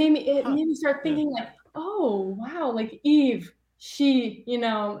it made me start thinking like, "Oh wow, like Eve, she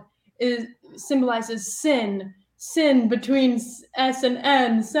symbolizes sin between S and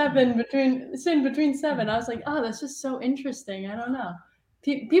N, sin between 7. I was like, oh, that's just so interesting. I don't know.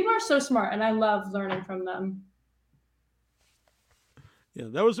 People are so smart, and I love learning from them. Yeah,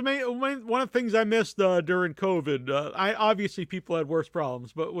 that was one of the things I missed during COVID. I obviously people had worse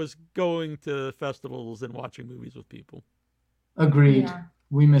problems, but was going to festivals and watching movies with people. Agreed. Yeah.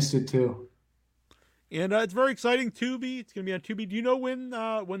 We missed it too. And it's very exciting. Tubi. It's going to be on Tubi. Do you know when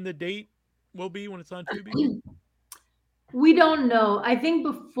the date will be when it's on Tubi? We don't know. I think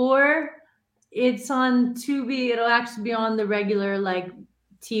before it's on Tubi, it'll actually be on the regular like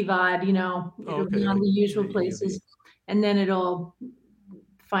TVOD, it'll be on the usual places, and then it'll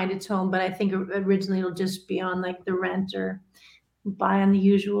find its home. But I think originally it'll just be on like the rent or buy on the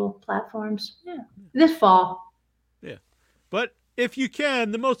usual platforms. Yeah, this fall. Yeah, but if you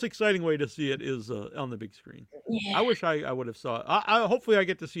can, the most exciting way to see it is on the big screen. Yeah. I wish I would have saw it. Hopefully I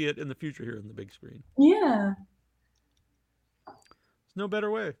get to see it in the future here in the big screen. Yeah. There's no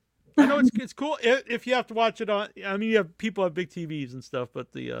better way. I know it's cool if you have to watch it on. I mean, you have people have big TVs and stuff,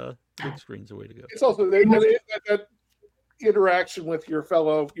 but the big screen's the way to go. It's also that interaction with your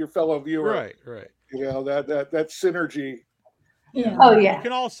fellow viewer. Right. That synergy. Yeah. Oh yeah. You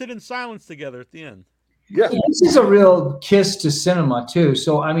can all sit in silence together at the end. Yeah. This is a real kiss to cinema too.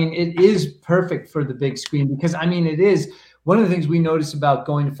 So, I mean, it is perfect for the big screen because, I mean, it is one of the things we notice about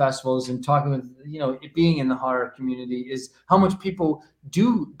going to festivals and talking with, it being in the horror community is how much people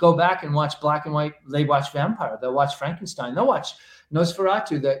do go back and watch black and white. They watch Vampire, they'll watch Frankenstein, they'll watch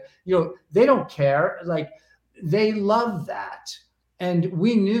Nosferatu, that, they don't care. Like, they love that. And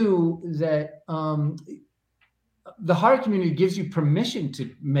we knew that, the horror community gives you permission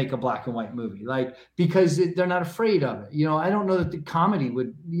to make a black and white movie, like, because they're not afraid of it. I don't know that the comedy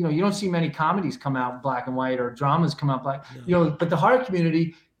would, you don't see many comedies come out black and white or dramas come out black, but the horror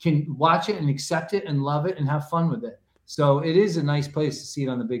community can watch it and accept it and love it and have fun with it. So it is a nice place to see it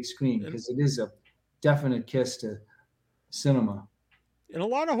on the big screen because it is a definite kiss to cinema. And a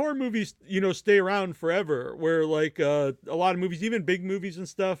lot of horror movies, stay around forever. Where like a lot of movies, even big movies and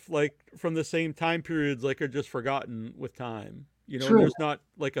stuff, like from the same time periods, like are just forgotten with time. And there's not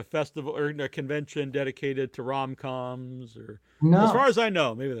like a festival or a convention dedicated to rom-coms or, as far as I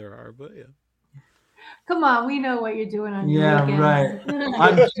know, maybe there are, but yeah. Come on, we know what you're doing on your Yeah, weekends. right.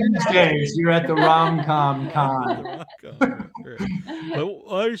 On Tuesdays, you're at the rom-com con. Right.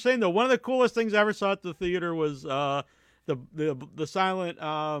 But you're saying though, one of the coolest things I ever saw at the theater was the silent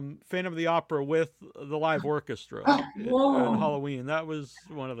Phantom of the Opera with the live orchestra on Halloween. That was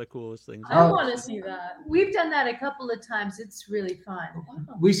one of the coolest things. I want to see that. We've done that a couple of times. It's really fun.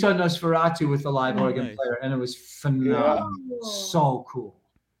 We saw Nosferatu with the live organ player, and it was phenomenal. Yeah. So cool.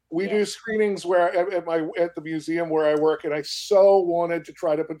 We do screenings where at the museum where I work, and I so wanted to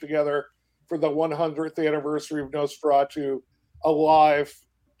try to put together for the 100th anniversary of Nosferatu a live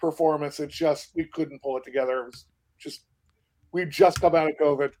performance. We couldn't pull it together. It was just, we'd just come out of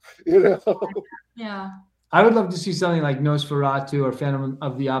COVID, Yeah. I would love to see something like Nosferatu or Phantom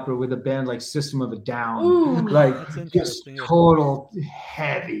of the Opera with a band like System of a Down. Ooh, like just total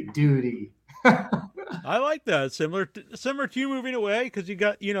heavy duty. I like that. Similar to you moving away, because you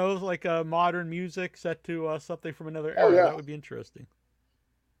got like modern music set to something from another era. That would be interesting.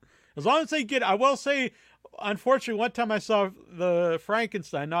 As long as they get, I will say, unfortunately, one time I saw the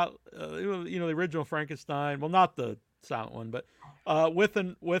Frankenstein, not the original Frankenstein. Well, not the silent one, but with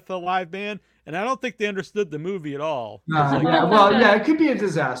a live band, and I don't think they understood the movie at all. It could be a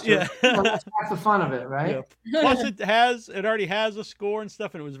disaster. Yeah. That's half the fun of it, right? Yeah. Plus, it already has a score and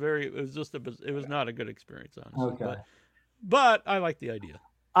stuff, and it was not a good experience, honestly. Okay. But I like the idea.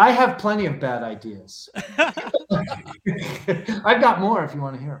 I have plenty of bad ideas. I've got more if you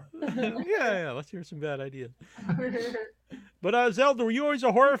want to hear them. Yeah. Let's hear some bad ideas. But Zelda, were you always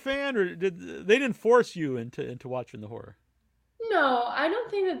a horror fan, or they didn't force you into watching the horror? No, I don't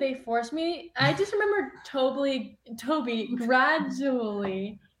think that they forced me. I just remember Toby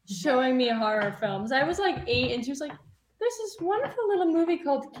gradually showing me horror films. I was like 8, and she was like, "There's this wonderful little movie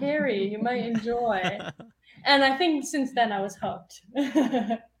called Carrie you might enjoy." And I think since then I was hooked.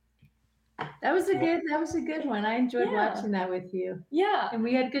 That was a good one. I enjoyed watching that with you. Yeah. And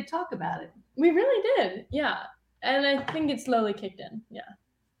we had good talk about it. We really did. Yeah. And I think it slowly kicked in. Yeah.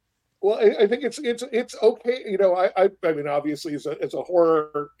 Well, I think it's okay. I mean, obviously, as a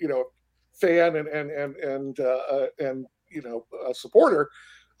horror, fan and a supporter,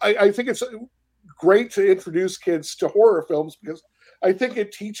 I think it's great to introduce kids to horror films because I think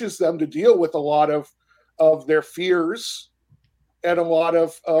it teaches them to deal with a lot of their fears and a lot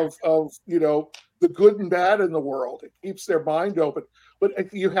of the good and bad in the world. It keeps their mind open,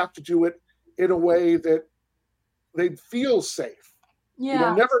 but you have to do it in a way that they feel safe.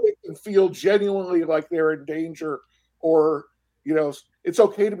 Yeah. Never make them feel genuinely like they're in danger or, it's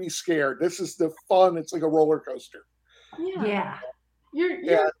okay to be scared. This is the fun. It's like a roller coaster. Yeah.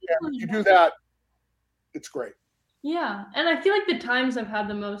 You do that. It's great. Yeah. And I feel like the times I've had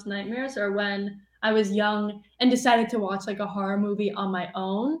the most nightmares are when I was young and decided to watch like a horror movie on my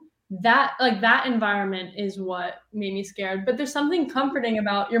own. That environment is what made me scared. But there's something comforting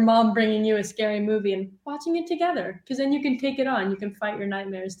about your mom bringing you a scary movie and watching it together, because then you can take it on. You can fight your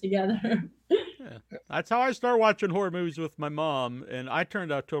nightmares together. Yeah. That's how I started watching horror movies with my mom, and I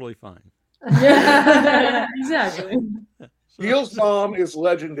turned out totally fine. Yeah, exactly. Neil's mom is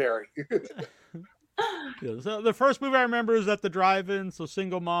legendary. So the first movie I remember is at the drive-in. So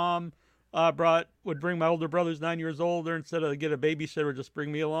single mom would bring my older brother who's 9 years older, instead of get a babysitter, just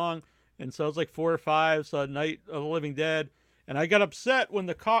bring me along. And so I was like 4 or 5, saw Night of the Living Dead, and I got upset when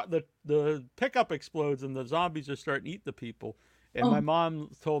the pickup explodes and the zombies are starting to eat the people. And my mom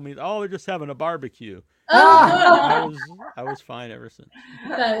told me, "Oh, they're just having a barbecue." I was fine ever since.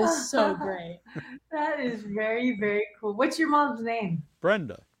 That is so great. That is very, very cool. What's your mom's name?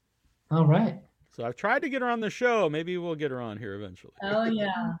 Brenda. All right. So I've tried to get her on the show. Maybe we'll get her on here eventually. Oh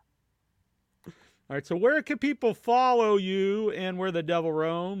yeah. All right, so where can people follow you and Where the Devil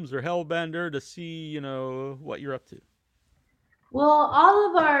Roams or Hellbender to see, what you're up to? Well, all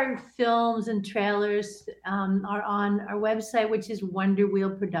of our films and trailers are on our website, which is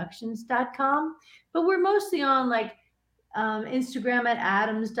wonderwheelproductions.com. But we're mostly on Instagram at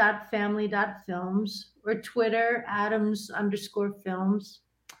adams.family.films or Twitter, adams_films.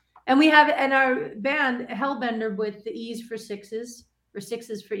 And we have, and our band, Hellbender, with the E's for sixes, or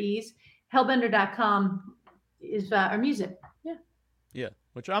sixes for E's, hellbender.com is our music. Yeah.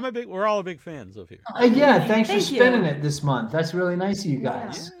 which we're all big fans of here. Yeah, thanks for Thank spinning you. it this month. That's really nice of you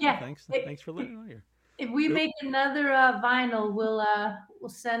guys. Yeah. Thanks for letting me know here. If we make another vinyl, we'll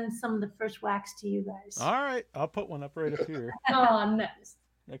send some of the first wax to you guys. All right, I'll put one up right up here Oh, nice.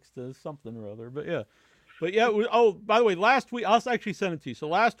 next to something or other. But yeah. Oh, by the way, last week I'll actually send it to you. So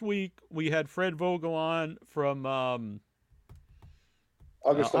last week we had Fred Vogel on from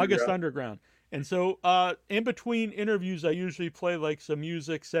August Underground. And so in between interviews, I usually play like some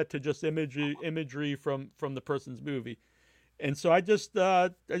music set to just imagery from the person's movie. And so I just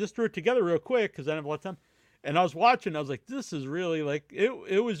threw it together real quick because I didn't have a lot of time. And I was watching, I was like, this is really like,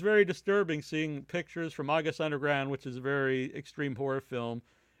 it was very disturbing seeing pictures from August Underground, which is a very extreme horror film.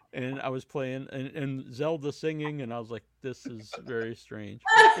 And I was playing and Zelda singing, and I was like, this is very strange.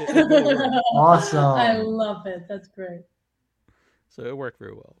 Awesome. I love it. That's great. So it worked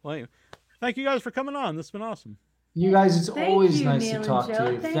very well. Well, anyway, thank you guys for coming on. This has been awesome. You guys, it's Thank always you, nice Neil to talk and to Joe.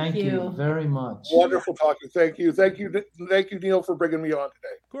 you. Thank Thank you you. very much. Wonderful talking. Thank you, Neil, for bringing me on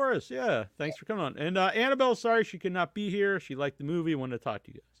today. Of course, yeah. Thanks for coming on. And Annabelle, sorry she could not be here. She liked the movie, wanted to talk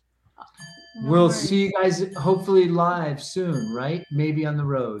to you guys. We'll see you guys hopefully live soon, right? Maybe on the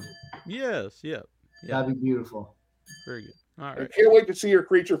road. Yes, yeah. That'd be beautiful. Very good. All I right. can't wait to see your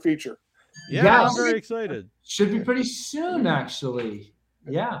creature feature. Yeah, Yes. I'm very excited. Should be pretty soon, actually.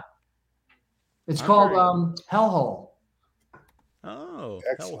 Yeah. It's I'm called very- Hellhole. Oh,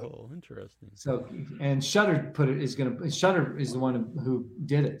 Excellent. hellhole. Interesting. So, and Shutter Shutter is the one who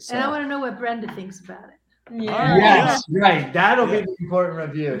did it. So. And I want to know what Brenda thinks about it. Yeah. Yes, right. That'll Yeah. be the important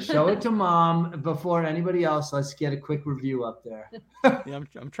review. Show it to Mom before anybody else. Let's get a quick review up there. Yeah,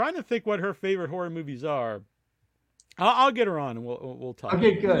 I'm trying to think what her favorite horror movies are. I'll get her on and we'll talk.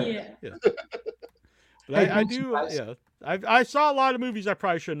 Okay, good. Yeah. But Hey, I thanks, do. guys. Yeah, I saw a lot of movies I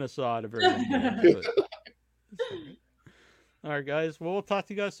probably shouldn't have saw at a very young age, but it's all right. All right, guys. Well, we'll talk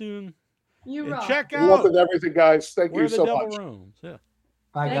to you guys soon. You And rock. check Love out and everything, guys. Thank Where you the so Devil much. Roams. Yeah.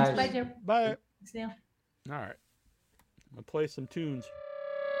 Bye, Thanks, guys. bye, Joe. Bye. Thanks, Neil. All right. I'm gonna play some tunes.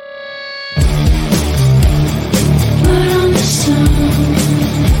 Blood on the stone,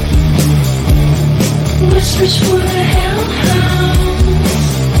 whispers for the hellhounds,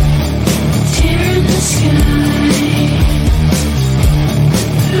 tearing the sky.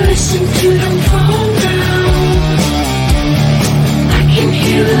 Listen to them fall down. I can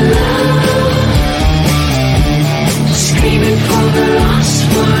hear the love screaming for the lost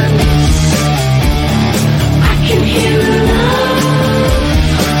ones. I can hear the love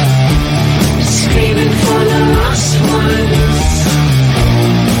screaming for the lost ones.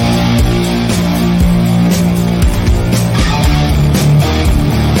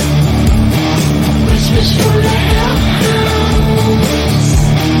 Whispers for the hellhounds.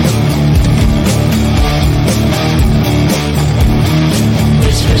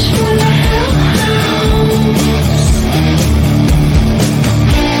 Whispers for the hellhounds.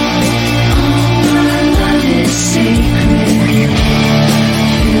 All my love is sacred,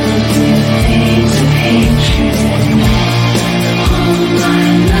 filled with veins of hatred. All my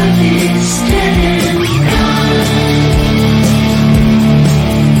love is dead and gone.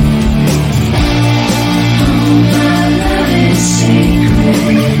 All my love is sacred,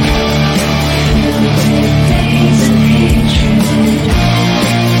 filled with veins of hatred.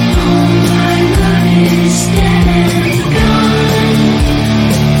 All my love is dead and gone.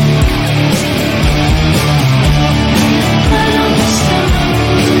 Blood on the stone,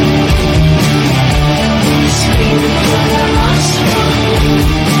 screaming for the lost one.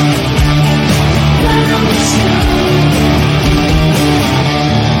 Blood on the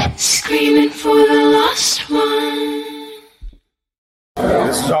stone, screaming for the lost one.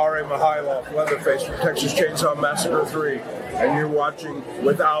 This is R.A. Mihailov, Leatherface from Texas Chainsaw Massacre 3, and you're watching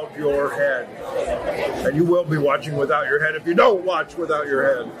Without Your Head. And you will be watching Without Your Head if you don't watch Without Your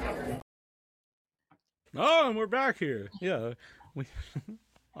Head. Oh, and we're back here. Yeah.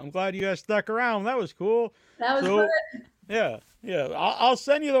 I'm glad you guys stuck around. That was cool. That was So- good. Yeah. I'll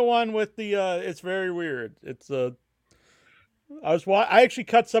send you the one with the. It's very weird. It's I actually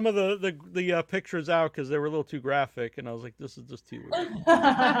cut some of the pictures out because they were a little too graphic, and I was like, this is just too weird.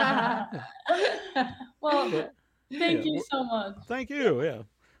 Well, But, thank yeah, you so much. thank you. Yeah.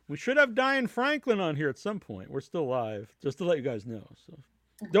 We should have Diane Franklin on here at some point. We're still live, just to let you guys know. So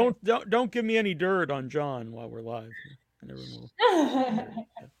don't give me any dirt on John while we're live. I never will.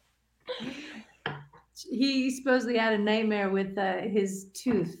 He supposedly had a nightmare with his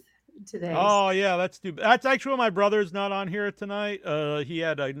tooth today. Oh yeah, that's actually why my brother's not on here tonight. He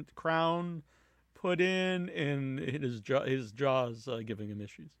had a crown put in, and his jaws giving him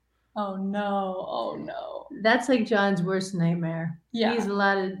issues. Oh no! Oh no! That's like John's worst nightmare. Yeah. He's a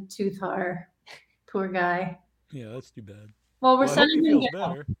lot of tooth horror. Poor guy. Yeah, that's too bad. Well, we're Well, I hope he sending feels him.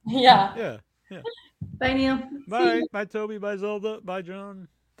 better. Yeah. Yeah, yeah. Bye, Neil. Bye. Bye, Toby. Bye, Zelda. Bye, John.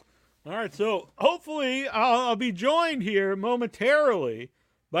 All right, so hopefully I'll be joined here momentarily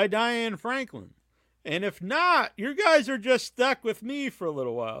by Diane Franklin. And if not, you guys are just stuck with me for a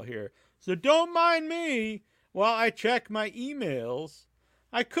little while here. So don't mind me while I check my emails.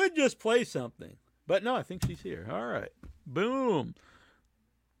 I could just play something, but no, I think she's here. All right. Boom.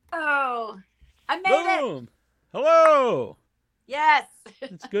 Oh, I made it. Boom. Hello. Yes.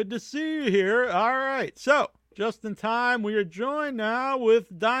 It's good to see you here. All right. So, just in time, we are joined now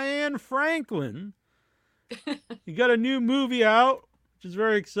with Diane Franklin. You got a new movie out, which is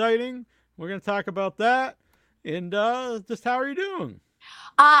very exciting. We're going to talk about that. And just how are you doing?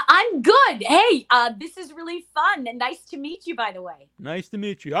 I'm good. Hey, this is really fun and nice to meet you, by the way. Nice to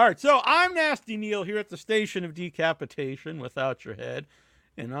meet you. All right. So, I'm Nasty Neil here at the Station of Decapitation without your head.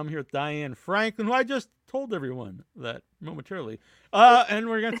 And I'm here with Diane Franklin, who I just told everyone that momentarily. And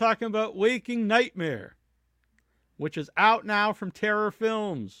we're going to talk about Waking Nightmare, which is out now from Terror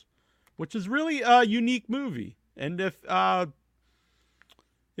Films, which is really a unique movie. And if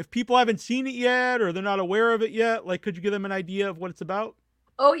people haven't seen it yet or they're not aware of it yet, like, could you give them an idea of what it's about?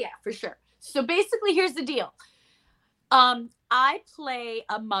 Oh, yeah, for sure. So basically, here's the deal. I play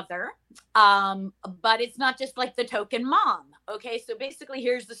a mother, but it's not just like the token mom. Okay, so basically,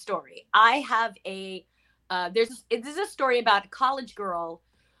 here's the story. I have this is a story about a college girl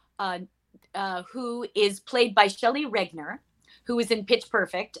who is played by Shelley Regner, who was in Pitch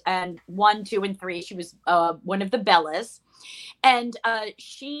Perfect and 1, 2, and 3. She was one of the Bellas. And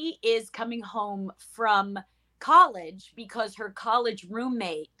she is coming home from college because her college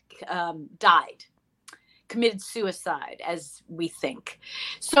roommate died. Committed suicide, as we think.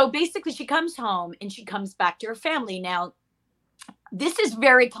 So basically, she comes home and she comes back to her family. Now, this is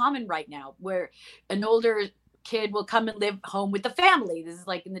very common right now, where an older kid will come and live home with the family. This is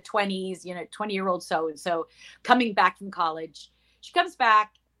like in the 20s, 20-year-old so coming back from college. She comes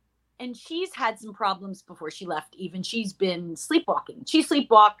back and she's had some problems before she left. Even she's been sleepwalking. She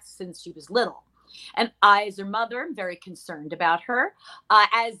sleepwalked since she was little. And I, as her mother, am very concerned about her,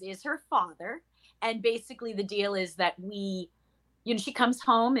 as is her father. And basically the deal is that she comes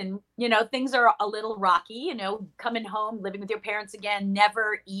home and, things are a little rocky, coming home, living with your parents again,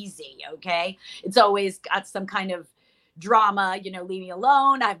 never easy. Okay. It's always got some kind of drama, leave me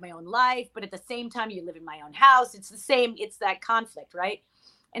alone. I have my own life, but at the same time, you live in my own house. It's that conflict. Right.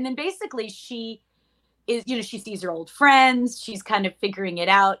 And then basically she is, she sees her old friends. She's kind of figuring it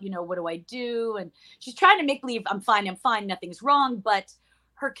out. What do I do? And she's trying to make believe I'm fine. Nothing's wrong. But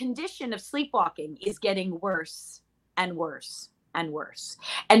her condition of sleepwalking is getting worse and worse and worse.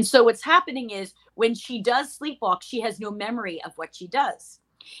 And so what's happening is when she does sleepwalk, she has no memory of what she does.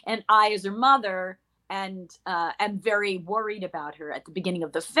 And I, as her mother, am very worried about her at the beginning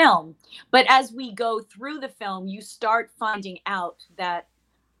of the film. But as we go through the film, you start finding out that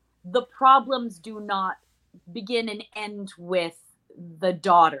the problems do not begin and end with the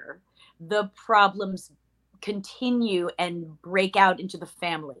daughter. The problems continue and break out into the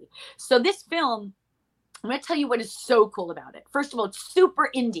family. So this film, I'm going to tell you what is so cool about it. First of all, it's super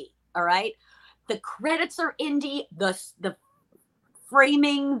indie. All right. The credits are indie. The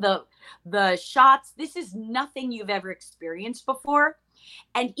framing, the shots, this is nothing you've ever experienced before.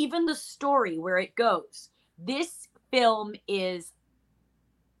 And even the story, where it goes. This film is,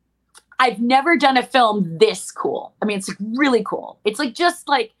 I've never done a film this cool. I mean, it's really cool. It's just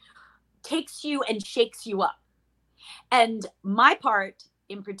takes you and shakes you up. And my part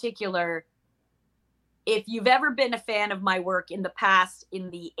in particular, if you've ever been a fan of my work in the past, in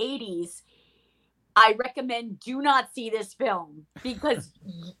the 80s, I recommend do not see this film because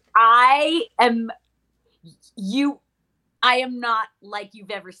I am not like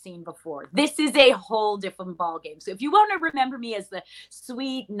you've ever seen before. This is a whole different ballgame. So if you want to remember me as the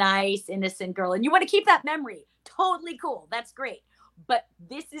sweet, nice, innocent girl, and you want to keep that memory, totally cool. That's great. But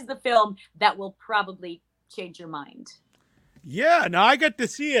this is the film that will probably change your mind. Yeah, no, I got to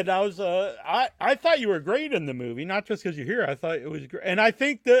see it. I was, I thought you were great in the movie, not just because you're here. I thought it was great, and I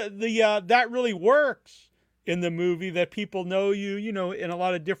think that really works in the movie, that people know you, in a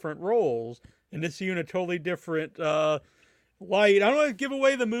lot of different roles, and to see you in a totally different light. I don't want to give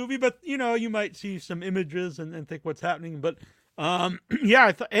away the movie, but you might see some images and think what's happening. But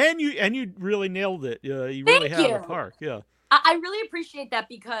yeah, and you really nailed it. You really had the park. Yeah. I really appreciate that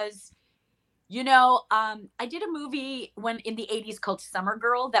because, I did a movie in the 80s called Summer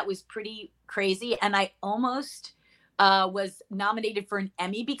Girl that was pretty crazy. And I almost was nominated for an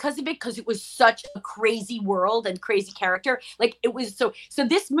Emmy because of it, because it was such a crazy world and crazy character. Like it was so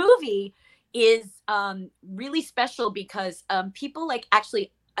this movie is really special because people like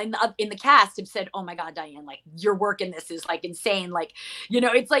actually in the cast have said, oh my God, Diane, like your work in this is like insane. Like,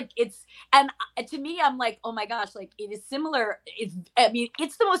 it's like, and to me, I'm like, oh my gosh, like it is similar. It's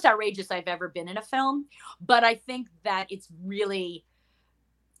the most outrageous I've ever been in a film, but I think that it's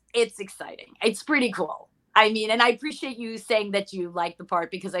exciting. It's pretty cool. I mean, and I appreciate you saying that you like the part,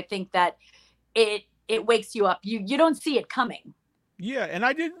 because I think that it wakes you up. You don't see it coming. Yeah, and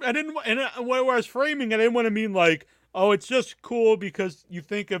I didn't, and when I was framing it, I didn't want to mean like, oh, it's just cool because you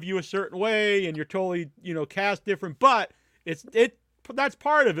think of you a certain way and you're totally, cast different, but that's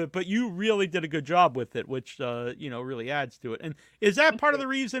part of it, but you really did a good job with it, which, really adds to it. And is that part of the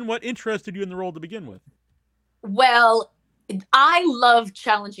reason what interested you in the role to begin with? Well, I love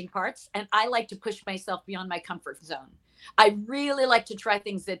challenging parts, and I like to push myself beyond my comfort zone. I really like to try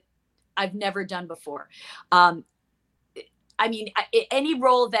things that I've never done before. Any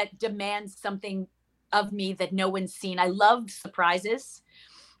role that demands something of me that no one's seen. I love surprises.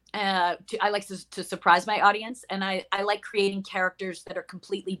 I like to surprise my audience, and I like creating characters that are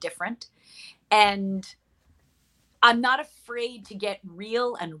completely different. And I'm not afraid to get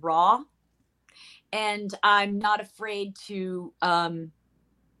real and raw. And I'm not afraid to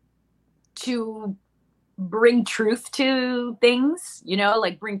bring truth to things,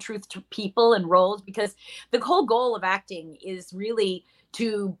 like bring truth to people and roles, because the whole goal of acting is really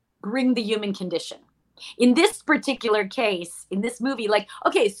to bring the human condition. In this particular case, in this movie, like,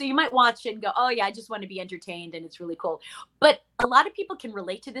 okay, so you might watch it and go, oh yeah, I just want to be entertained and it's really cool. But a lot of people can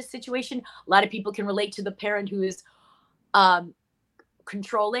relate to this situation. A lot of people can relate to the parent who is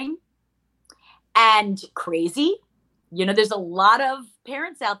controlling and crazy. There's a lot of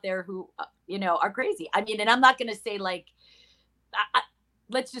parents out there who, are crazy. I mean, and I'm not going to say like,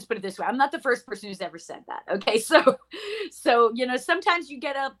 let's just put it this way. I'm not the first person who's ever said that. Okay. So, sometimes you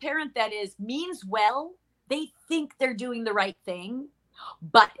get a parent that means well, they think they're doing the right thing,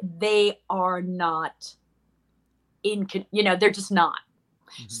 but they are not they're just not.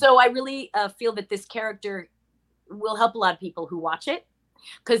 Mm-hmm. So I really feel that this character will help a lot of people who watch it,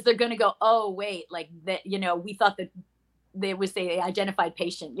 because they're going to go, oh, wait, like that, we thought that they was the identified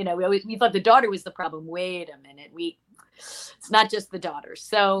patient, we thought the daughter was the problem. Wait a minute. It's not just the daughter.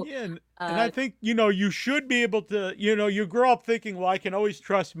 So, yeah, and I think, you should be able to, you grow up thinking, well, I can always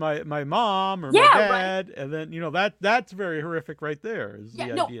trust my mom or my dad. Right. And then, that's very horrific right there. The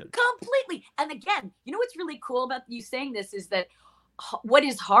idea. Completely. And again, what's really cool about you saying this is that what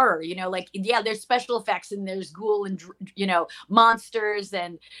is horror? There's special effects and there's ghoul and, monsters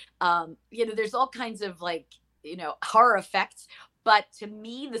and, there's all kinds of horror effects. But to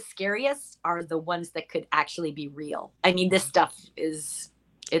me, the scariest are the ones that could actually be real. I mean, this stuff to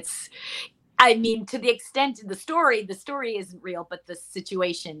the extent of the story isn't real, but the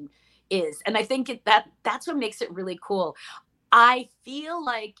situation is. And I think that's what makes it really cool. I feel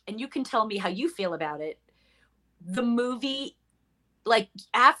like, and you can tell me how you feel about it, the movie, like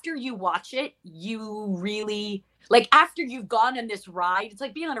after you watch it, you really, like after you've gone on this ride, it's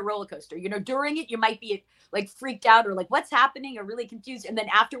like being on a roller coaster. During it, you might be like freaked out or like what's happening or really confused. And then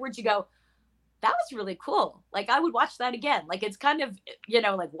afterwards you go, that was really cool. Like I would watch that again. Like it's kind of,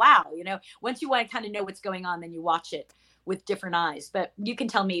 like, wow, once you want to kind of know what's going on, then you watch it with different eyes. But you can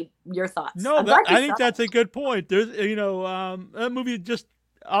tell me your thoughts. No, I think that's a good point. There's, a movie just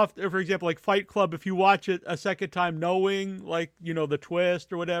off, for example, like Fight Club, if you watch it a second time knowing like, the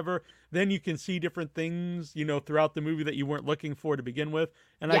twist or whatever, then you can see different things, throughout the movie that you weren't looking for to begin with.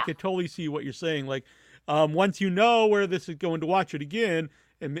 And I could totally see what you're saying. Like, once you know where this is going to watch it again,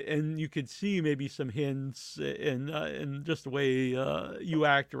 and you could see maybe some hints in just the way you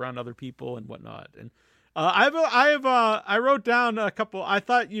act around other people and whatnot. And I wrote down a couple. I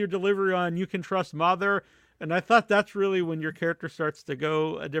thought your delivery on "You Can Trust Mother," and I thought that's really when your character starts to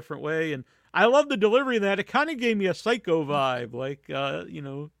go a different way. And I love the delivery of that. It kind of gave me a Psycho vibe, like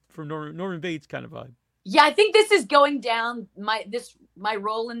from Norman Bates kind of vibe. Yeah, I think this is going down. My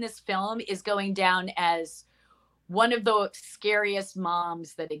role in this film is going down as one of the scariest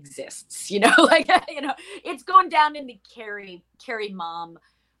moms that exists. It's going down in the Carrie mom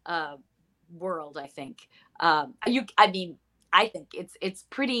world. I think. I think it's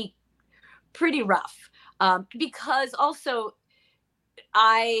pretty rough because also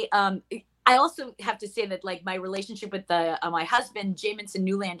I also have to say that like my relationship with my husband Jamison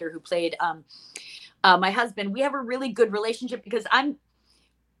Newlander, who played my husband, we have a really good relationship because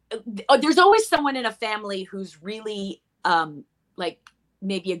there's always someone in a family who's really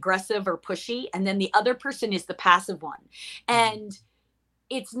maybe aggressive or pushy, and then the other person is the passive one. And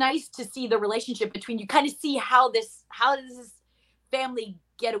it's nice to see the relationship between you, kind of see how does this family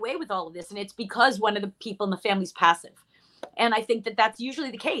get away with all of this, and it's because one of the people in the family's passive. And I think that that's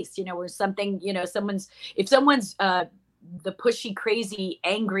usually the case, where something, if someone's the pushy, crazy,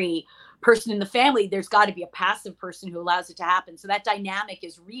 angry person in the family, there's got to be a passive person who allows it to happen. So that dynamic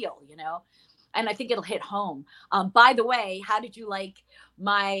is real, and I think it'll hit home. By the way, how did you like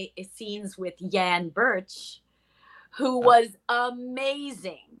my scenes with Jan Birch, who was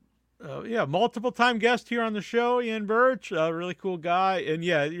amazing? Yeah, multiple time guest here on the show, Ian Birch, really cool guy. And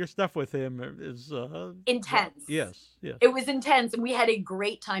yeah, your stuff with him is intense. Yes. It was intense, and we had a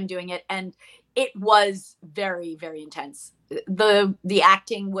great time doing it, and it was very, very intense. The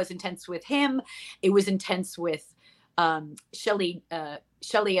acting was intense with him. It was intense with Shelley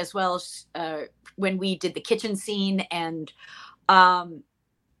as well, when we did the kitchen scene, and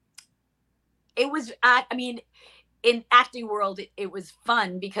it was, in acting world, it was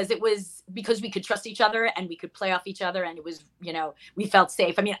fun because we could trust each other and we could play off each other, and it was, we felt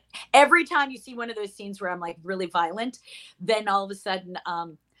safe. Every time you see one of those scenes where I'm like really violent, then all of a sudden,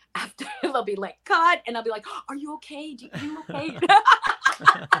 after they'll be like, cut, and I'll be like, are you okay? Are you okay?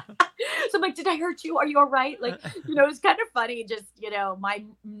 So I'm like, did I hurt you? Are you all right? Like, it's kind of funny, just, my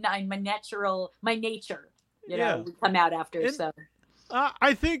nature, would come out after. So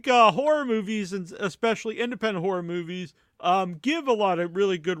I think horror movies, and especially independent horror movies, give a lot of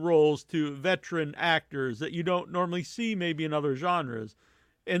really good roles to veteran actors that you don't normally see maybe in other genres.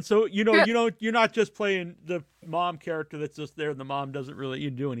 And so, you're not just playing the mom character that's just there and the mom doesn't really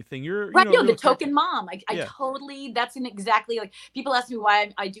do anything. You're right, the token mom. I totally, that's exactly, like, people ask me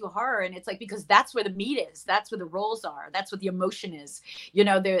why I do horror, and it's like, because that's where the meat is. That's where the roles are. That's what the emotion is.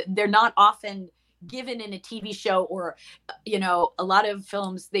 They're not often given in a TV show, or a lot of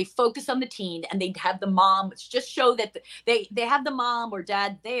films, they focus on the teen and they have the mom just show that they have the mom or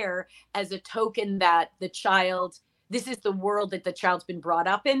dad there as a token that the child, this is the world that the child's been brought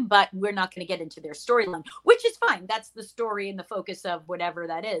up in, but we're not going to get into their storyline, which is fine. That's the story and the focus of whatever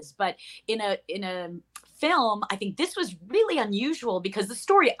that is. But in a film, I think this was really unusual because the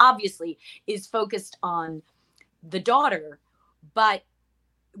story obviously is focused on the daughter, but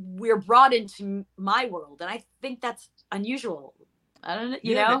we're brought into my world, and I think that's unusual. I don't know,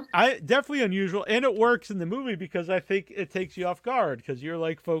 you know? I definitely unusual, and it works in the movie because I think it takes you off guard because you're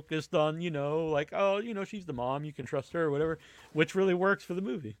like focused on, like, oh, she's the mom, you can trust her or whatever, which really works for the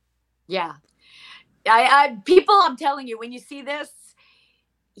movie. Yeah. People, I'm telling you, when you see this,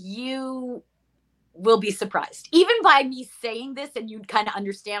 you will be surprised. Even by me saying this, and you kind of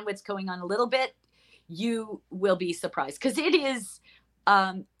understand what's going on a little bit, you will be surprised because it is,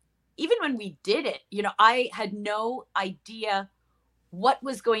 even when we did it, I had no idea what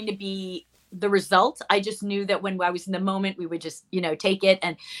was going to be the result. I just knew that when I was in the moment, we would just, take it,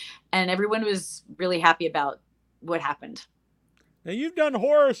 and everyone was really happy about what happened. Now, you've done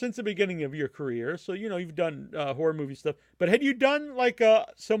horror since the beginning of your career, so you've done horror movie stuff. But had you done like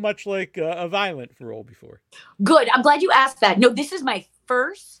so much like a violent role before? Good. I'm glad you asked that. No, this is my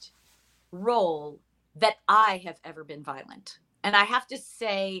first role that I have ever been violent. And I have to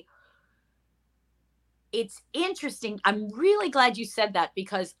say, it's interesting. I'm really glad you said that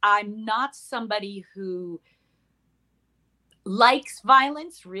because I'm not somebody who likes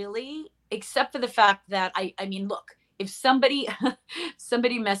violence, really, except for the fact that I mean, look, if somebody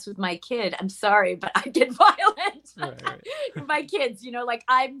messed with my kid, I'm sorry, but I get violent. Right. My kids, like,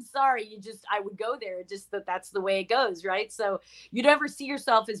 I'm sorry, I would go there, just that's the way it goes, right? So you never see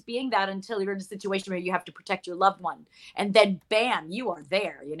yourself as being that until you're in a situation where you have to protect your loved one, and then bam, you are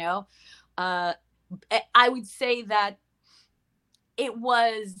there. I would say that it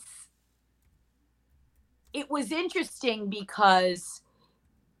was interesting because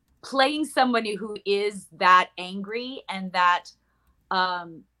playing somebody who is that angry and that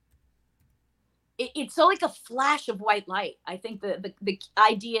it's so like a flash of white light. I think the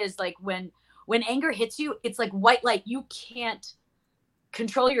idea is like when anger hits you, it's like white light. You can't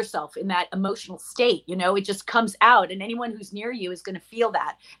control yourself in that emotional state. It just comes out, and anyone who's near you is going to feel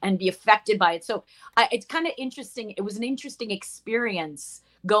that and be affected by it. So it's kind of interesting. It was an interesting experience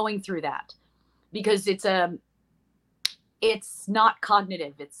going through that because it's not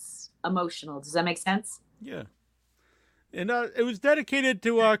cognitive, it's emotional. Does that make sense? Yeah. And it was dedicated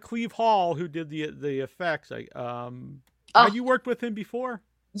to Cleve Hall, who did the effects. Had you worked with him before?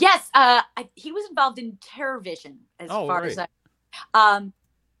 Yes. He was involved in TerrorVision as far as and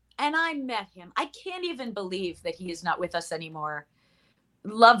I met him. I can't even believe that he is not with us anymore.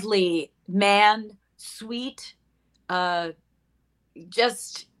 Lovely man, sweet,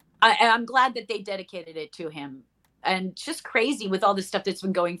 just, I'm glad that they dedicated it to him. And just crazy with all this stuff that's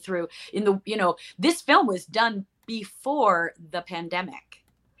been going through in the, this film was done before the pandemic.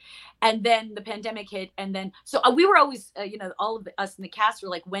 And then the pandemic hit. And then, so we were always, all of us in the cast were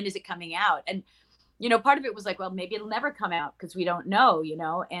like, when is it coming out? And, part of it was like, well, maybe it'll never come out because we don't know,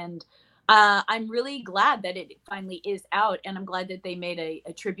 and I'm really glad that it finally is out. And I'm glad that they made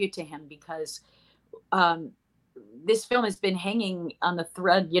a tribute to him because this film has been hanging on the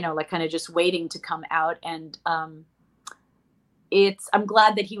thread, like kind of just waiting to come out. And I'm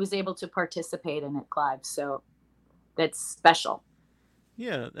glad that he was able to participate in it, Clive. So that's special.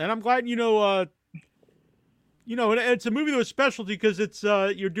 Yeah. And I'm glad, it's a movie that was specialty because it's,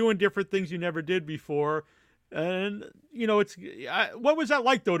 you're doing different things you never did before. And, what was that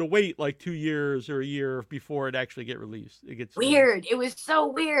like though, to wait like 2 years or a year before it actually get released? It gets weird. It was so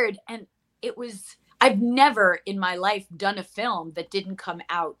weird. And I've never in my life done a film that didn't come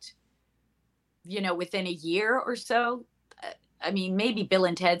out, within a year or so. I mean, maybe Bill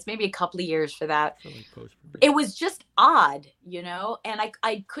and Ted's, maybe a couple of years for that. It was just odd, and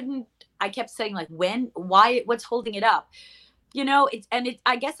I kept saying like, when, why, what's holding it up?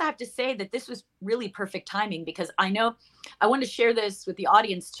 I guess I have to say that this was really perfect timing because I want to share this with the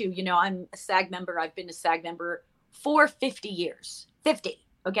audience too. I'm a SAG member. I've been a SAG member for 50 years, 50.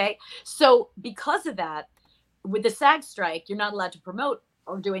 Okay. So because of that, with the SAG strike, you're not allowed to promote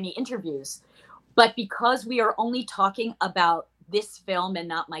or do any interviews. But because we are only talking about this film and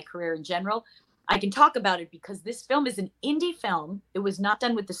not my career in general, I can talk about it because this film is an indie film. It was not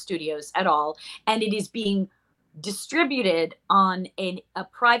done with the studios at all. And it is being distributed on a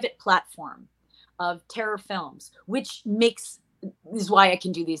private platform of Terror Films, which is why I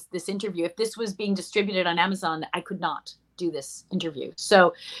can do this interview. If this was being distributed on Amazon, I could not do this interview.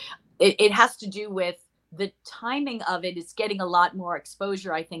 So it has to do with the timing of it. Is getting a lot more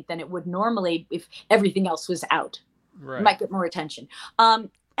exposure, I think, than it would normally if everything else was out. Right. It might get more attention. And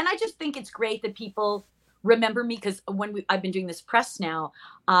I just think it's great that people remember me because I've been doing this press now,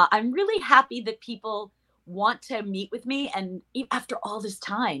 I'm really happy that people want to meet with me. And after all this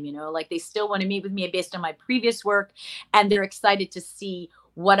time, like they still want to meet with me based on my previous work. And they're excited to see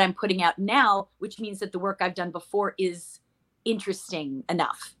what I'm putting out now, which means that the work I've done before is interesting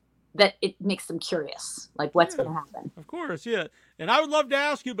enough that it makes them curious, like what's going to happen. Of course, yeah. And I would love to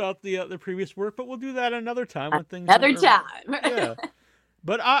ask you about the previous work, but we'll do that another time when things. Another time. Yeah.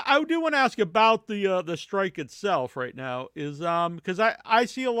 But I do want to ask about the strike itself right now, is because I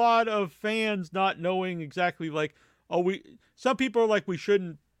see a lot of fans not knowing exactly like, some people are like we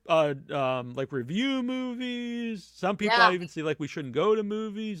shouldn't like review movies. Some people I even see like we shouldn't go to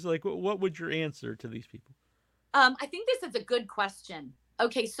movies. Like what would your answer to these people? I think this is a good question.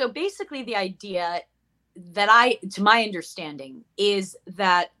 Okay, so basically the idea that to my understanding is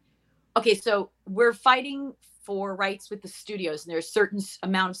that, okay, so we're fighting for rights with the studios, and there's a certain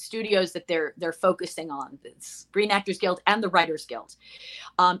amount of studios that they're focusing on, the Screen Actors Guild and the Writers Guild.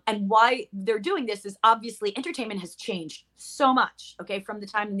 And why they're doing this is obviously entertainment has changed so much, okay, from the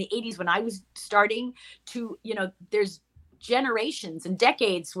time in the 80s when I was starting to, there's generations and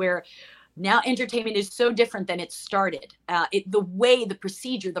decades where now entertainment is so different than it started. The way, the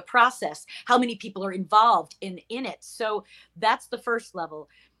procedure, the process, how many people are involved in it. So that's the first level.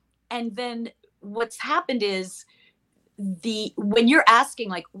 And then what's happened is when you're asking,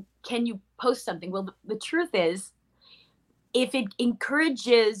 like, can you post something? Well, the truth is, if it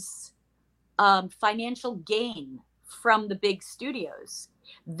encourages financial gain from the big studios,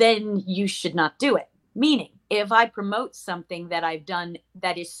 then you should not do it. Meaning, if I promote something that I've done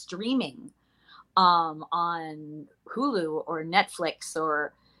that is streaming on Hulu or Netflix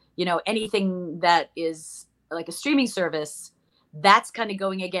or, anything that is like a streaming service, that's kind of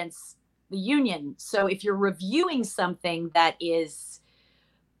going against the union. So if you're reviewing something that is,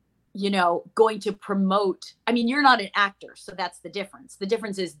 going to promote, you're not an actor. So that's the difference. The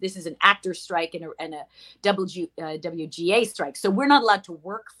difference is this is an actor strike and a WGA strike. So we're not allowed to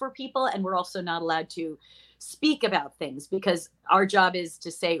work for people. And we're also not allowed to speak about things because our job is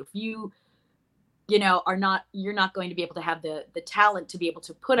to say, if you're not going to be able to have the talent to be able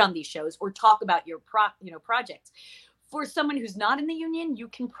to put on these shows or talk about your projects. For someone who's not in the union, you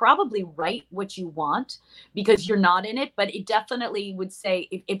can probably write what you want because you're not in it. But it definitely would say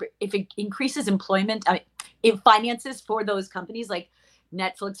if it increases employment, if finances for those companies like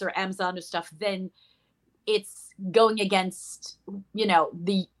Netflix or Amazon or stuff, then it's going against,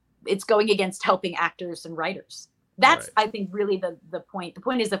 it's going against helping actors and writers. That's, right. I think, really the point. The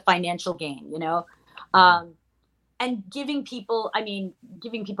point is the financial gain, and giving people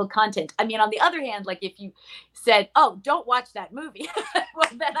content. I mean, on the other hand, like if you said, oh, don't watch that movie, well,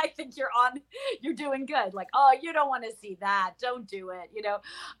 then I think you're doing good. Like, oh, you don't want to see that, don't do it,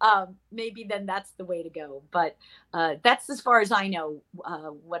 maybe then that's the way to go. But that's as far as I know,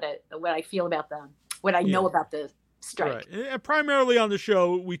 what I feel about what I know about the strike. Right. And primarily on the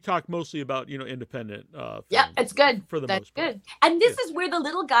show, we talk mostly about, independent yeah, it's good. For the That's most part. good. And this is where the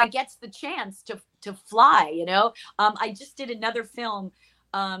little guy gets the chance to fly, I just did another film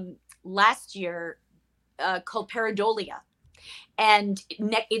last year called Pareidolia. And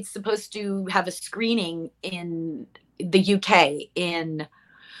it's supposed to have a screening in the UK in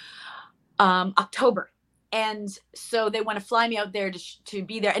October. And so they want to fly me out there to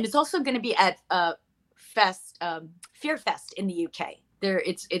be there. And it's also going to be at Fear Fest in the UK.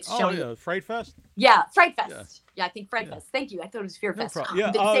 It's showing. Oh, yeah, Fright Fest? Yeah, Fright Fest. Yeah, I think Fright Fest. Thank you. I thought it was Fear Fest.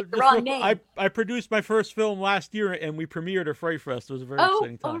 Yeah, the wrong name. I produced my first film last year, and we premiered at Fright Fest. It was a very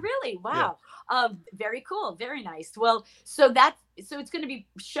exciting time. Oh, really? Wow. Yeah. Very cool. Very nice. Well, so it's going to be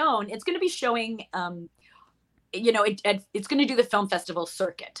shown. It's going to be showing. It's going to do the film festival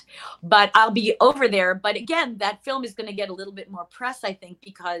circuit, but I'll be over there. But again, that film is going to get a little bit more press, I think,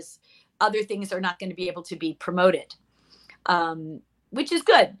 because other things are not going to be able to be promoted. Which is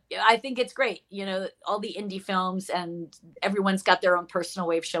good. I think it's great. All the indie films, and everyone's got their own personal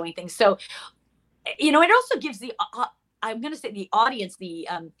way of showing things. So, it also gives I'm going to say the audience, the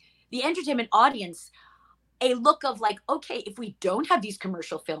entertainment audience, a look of like, okay, if we don't have these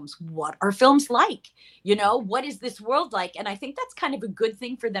commercial films, what are films like? What is this world like? And I think that's kind of a good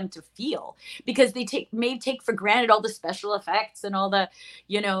thing for them to feel, because they may take for granted all the special effects and all the,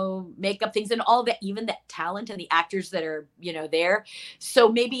 makeup things and all that, even the talent and the actors that are, there. So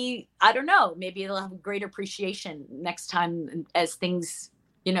maybe, I don't know, maybe they'll have a great appreciation next time as things,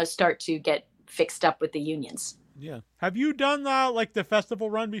 start to get fixed up with the unions. Yeah. Have you done like the festival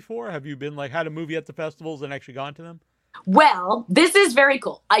run before? Have you been had a movie at the festivals and actually gone to them? Well, this is very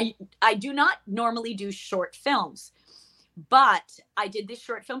cool. I do not normally do short films, but I did this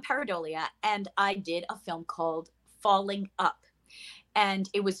short film Pareidolia, and I did a film called Falling Up. And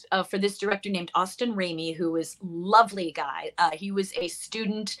it was for this director named Austin Ramey, who was a lovely guy. He was a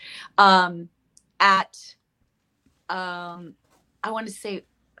student at, I want to say,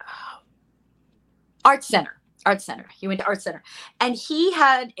 Art Center. He went to Art Center, and he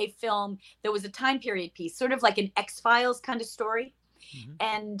had a film that was a time period piece, sort of like an X-Files kind of story. Mm-hmm.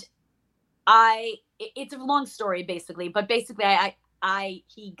 And it's a long story basically, but basically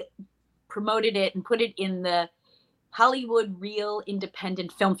he promoted it and put it in the Hollywood Real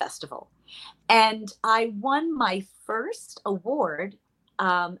Independent Film Festival. And I won my first award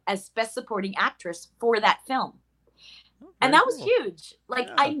as Best Supporting Actress for that film. And that was huge.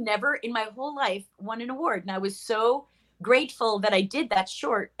 I never in my whole life won an award. And I was so grateful that I did that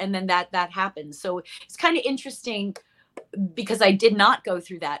short, and then that happened. So it's kind of interesting because I did not go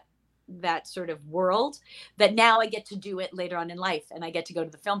through that sort of world, that now I get to do it later on in life, and I get to go to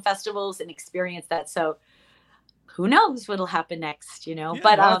the film festivals and experience that. So who knows what'll happen next, Yeah,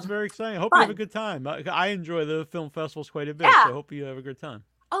 but that's very exciting. I hope you have a good time. I enjoy the film festivals quite a bit, so I hope you have a good time.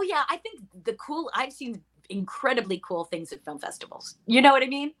 Oh yeah, I think I've seen incredibly cool things at film festivals. You know what I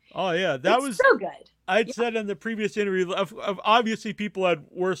mean? Oh yeah, that was so good. I'd said in the previous interview, of obviously people had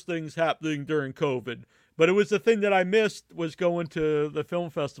worse things happening during COVID, but it was the thing that I missed was going to the film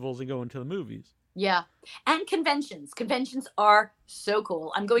festivals and going to the movies. Yeah, and conventions. Conventions are so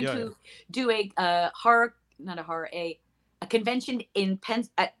cool. I'm going to do a convention in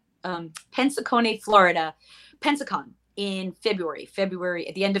Pensacola, Florida, Pensacon in February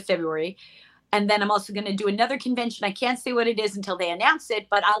at the end of February. And then I'm also going to do another convention. I can't say what it is until they announce it,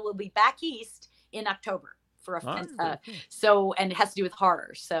 but I will be back east in October for and it has to do with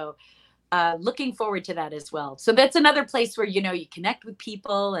horror. So looking forward to that as well. So that's another place where, you connect with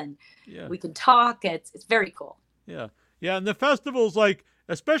people and we can talk. It's very cool. Yeah. Yeah. And the festivals,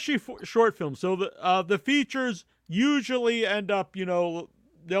 especially for short films. So the features usually end up, they'll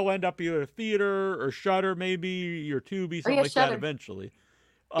end up either theater or Shudder, maybe, or Tubi, something like that eventually.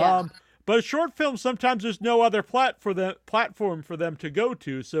 Yeah. But a short film, sometimes there's no other platform for them to go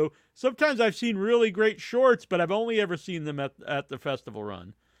to. So sometimes I've seen really great shorts, but I've only ever seen them at the festival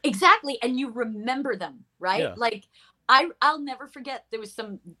run. Exactly. And you remember them, right? Yeah. I'll never forget. There was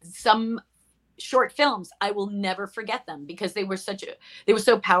some short films. I will never forget them because they were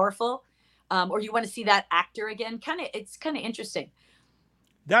so powerful. Or you want to see that actor again. It's kind of interesting.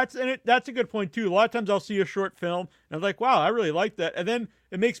 That's a good point too. A lot of times I'll see a short film and I'm like, wow, I really like that. And then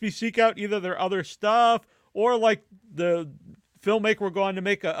it makes me seek out either their other stuff or the filmmaker were going to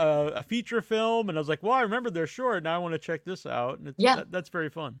make a feature film, and I was like, well, I remember they're short, now I want to check this out, and that's very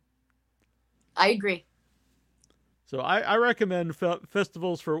fun. I agree. So I recommend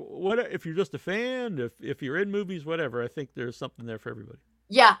festivals for what if you're just a fan, if you're in movies, whatever. I think there's something there for everybody.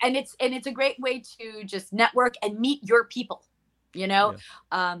 Yeah, and it's a great way to just network and meet your people. You know,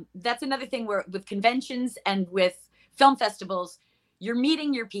 that's another thing where with conventions and with film festivals, you're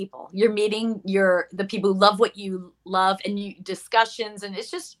meeting your people. You're meeting the people who love what you love, and discussions, and it's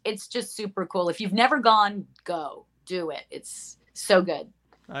just super cool. If you've never gone, go do it. It's so good.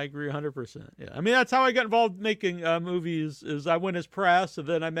 I agree 100%. Yeah. I mean, that's how I got involved making movies is I went as press, and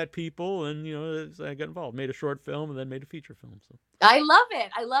then I met people, and, I got involved, made a short film, and then made a feature film. So I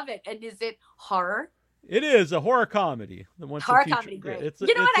love it. And is it horror? It is a horror comedy. Horror comedy, great. Yeah, it's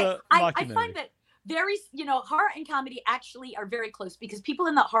I find that very, horror and comedy actually are very close because people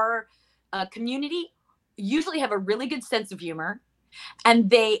in the horror community usually have a really good sense of humor, and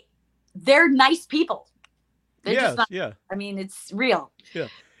they're nice people. Yeah. I mean, it's real. Yeah.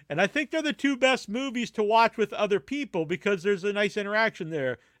 And I think they're the two best movies to watch with other people because there's a nice interaction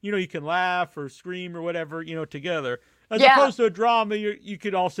there. You can laugh or scream or whatever, together. As opposed to a drama, you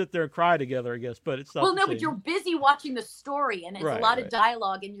could all sit there and cry together, I guess. But it's not. Well, no, but you're busy watching the story, and it's a lot of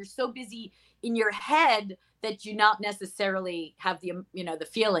dialogue, and you're so busy in your head that you not necessarily have the the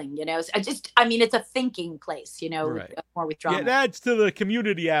feeling. It's a thinking place. More with drama. Yeah, it adds to the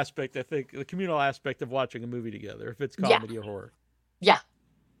community aspect. I think the communal aspect of watching a movie together, if it's comedy or horror. Yeah,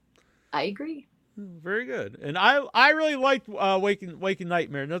 I agree. Very good. And I really liked Waking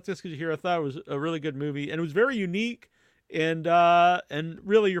Nightmare. Not just because I thought it was a really good movie, and it was very unique. And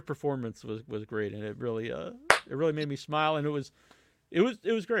really, your performance was great, and it really made me smile, and it was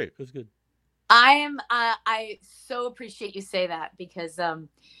great. It was good. I so appreciate you say that because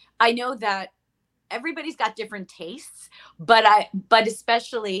I know that everybody's got different tastes, but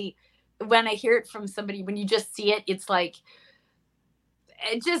especially when I hear it from somebody, when you just see it, it's like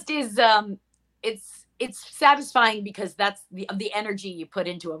it just is. It's satisfying because that's the energy you put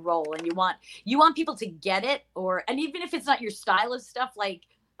into a role, and you want people to get it, and even if it's not your style of stuff, like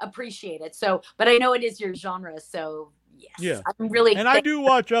appreciate it. So, but I know it is your genre, so yes, yeah, I'm really. And I do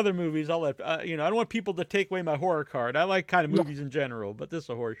watch other movies. I'll let I don't want people to take away my horror card. I like kind of movies in general, but this is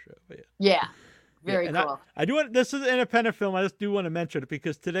a horror show. But yeah, very cool. I do want. This is an independent film. I just do want to mention it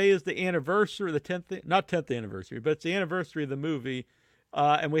because today is the anniversary, not 10th anniversary, but it's the anniversary of the movie.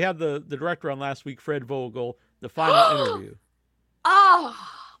 And we had the director on last week, Fred Vogel, the final interview. Oh,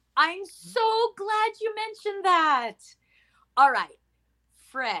 I'm so glad you mentioned that. All right.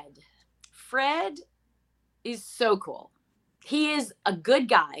 Fred is so cool. He is a good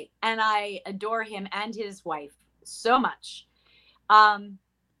guy, and I adore him and his wife so much.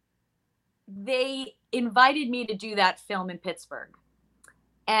 They invited me to do that film in Pittsburgh,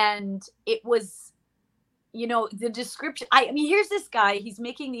 and it was the description. I mean, here's this guy, he's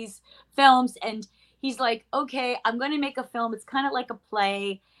making these films, and he's like, okay, I'm going to make a film. It's kind of like a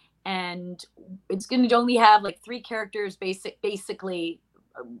play, and it's going to only have like 3 characters, basically.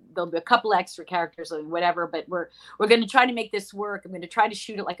 There'll be a couple extra characters or whatever, but we're going to try to make this work. I'm going to try to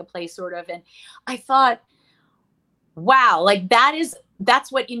shoot it like a play, sort of. And I thought, wow, like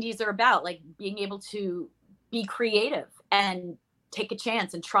that's what indies are about, like being able to be creative and take a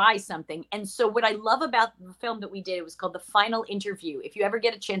chance and try something. And so what I love about the film that we did, it was called The Final Interview. If you ever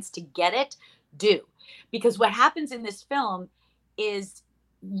get a chance to get it, do. Because what happens in this film is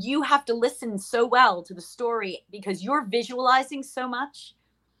you have to listen so well to the story because you're visualizing so much.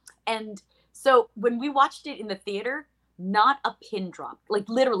 And so when we watched it in the theater, not a pin drop, like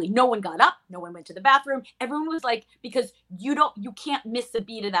literally no one got up, no one went to the bathroom. Everyone was like, because you can't miss a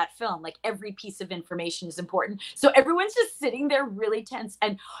beat of that film. Like every piece of information is important. So everyone's just sitting there really tense.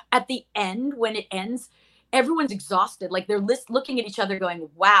 And at the end, when it ends, everyone's exhausted. Like they're looking at each other going,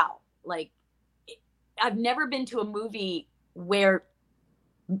 wow, like I've never been to a movie where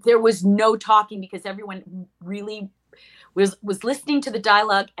there was no talking because everyone really was listening to the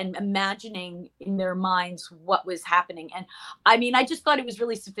dialogue and imagining in their minds what was happening. And I mean, I just thought it was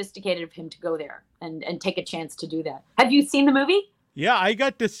really sophisticated of him to go there and take a chance to do that. Have you seen the movie? Yeah, I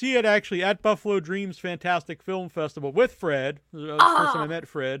got to see it actually at Buffalo Dreams Fantastic Film Festival with Fred. It was the first time I met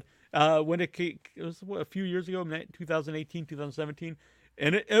Fred. When it was a few years ago, 2018, 2017.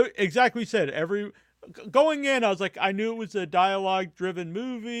 And it exactly said, going in, I was like, I knew it was a dialogue-driven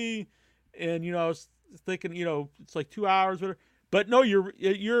movie. And, I was thinking, it's like 2 hours, whatever. But no, you're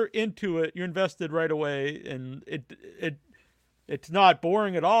into it. You're invested right away, and it's not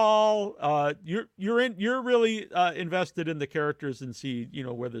boring at all. You're really invested in the characters and see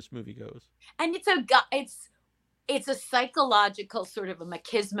where this movie goes. And it's a psychological sort of a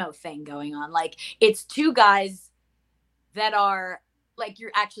machismo thing going on. Like it's two guys that are like,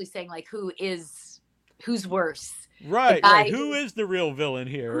 you're actually saying like, who's worse? Right. Who is the real villain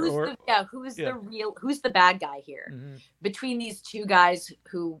here? Who's the bad guy here? Mm-hmm. Between these two guys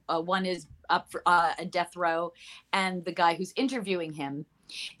who one is up for a death row and the guy who's interviewing him.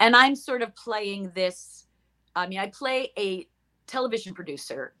 And I'm sort of playing this. I mean, I play a television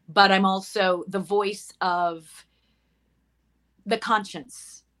producer, but I'm also the voice of the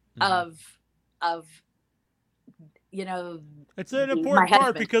conscience of it's an important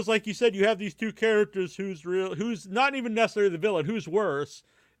part because, like you said, you have these two characters who's not even necessarily the villain, who's worse,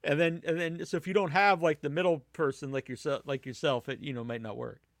 and then so if you don't have like the middle person like yourself, it might not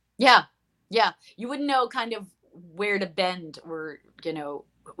work. Yeah, you wouldn't know kind of where to bend or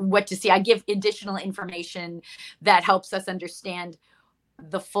what to see. I give additional information that helps us understand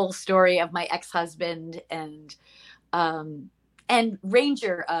the full story of my ex-husband and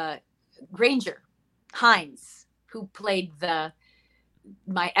Granger Hines, who played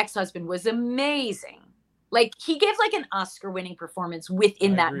my ex-husband, was amazing. Like he gave like an Oscar-winning performance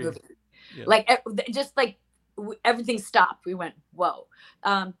within that movie. Yeah. Like just like everything stopped. We went, whoa.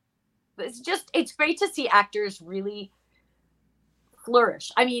 It's great to see actors really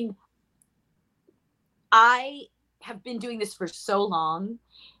flourish. I mean, I have been doing this for so long,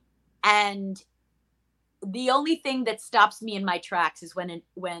 and the only thing that stops me in my tracks is when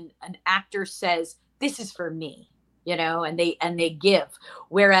an actor says, "This is for me," and they give.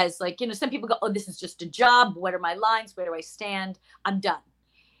 Whereas, like, some people go, "Oh, this is just a job. What are my lines? Where do I stand? I'm done."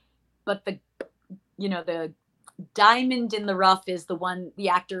 But the diamond in the rough is the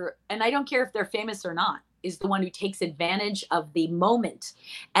actor, and I don't care if they're famous or not, is the one who takes advantage of the moment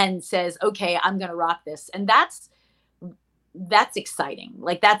and says, "Okay, I'm going to rock this." And that's exciting.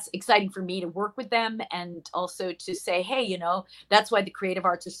 Like that's exciting for me to work with them and also to say, hey, that's why the creative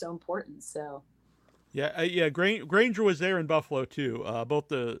arts are so important. So. Yeah. Granger was there in Buffalo too. Both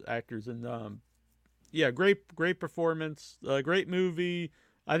the actors and great performance, great movie.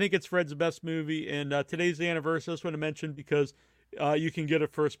 I think it's Fred's best movie. And today's the anniversary. I just want to mention because you can get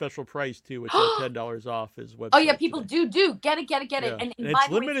it for a special price too, which is $10 off his website. Oh yeah, people do get it. Yeah. And it's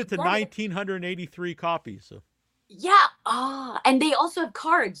limited to 1,983 copies. So. Yeah. And they also have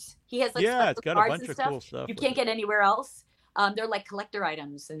cards. He has it's got a bunch of cool stuff. You can't get anywhere else. They're like collector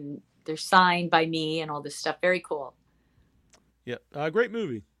items and they're signed by me and all this stuff. Very cool. Yeah. Great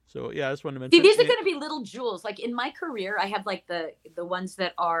movie. So yeah, I just wanted to mention. See, these are going to be little jewels. Like in my career, I have like the ones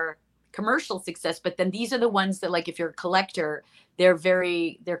that are commercial success, but then these are the ones that, like, if you're a collector, they're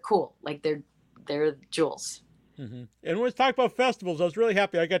cool. Like they're jewels. Mm-hmm. And when we talk about festivals, I was really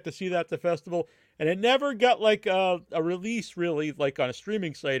happy I got to see that at the festival. And it never got like a release really like on a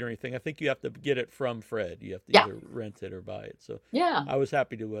streaming site or anything. I think you have to get it from Fred. You have to either rent it or buy it. So I was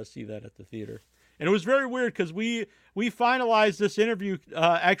happy to see that at the theater. And it was very weird because we finalized this interview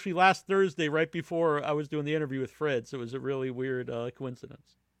actually last Thursday right before I was doing the interview with Fred. So it was a really weird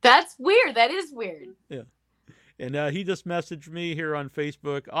coincidence. That's weird. That is weird. Yeah. And he just messaged me here on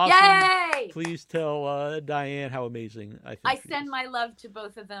Facebook. Awesome. Yay! Please tell Diane how amazing I think. I send my love to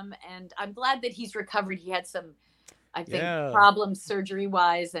both of them, and I'm glad that he's recovered. He had some, I think, problems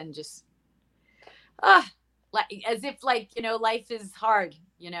surgery-wise, and just, as if like life is hard,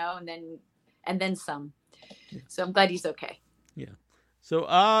 and then some. So I'm glad he's okay. Yeah.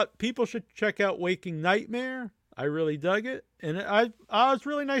 So people should check out Waking Nightmare. I really dug it, and it's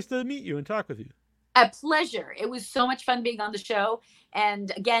really nice to meet you and talk with you. A pleasure. It was so much fun being on the show.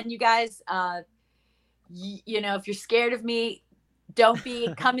 And again, you guys, if you're scared of me, don't be.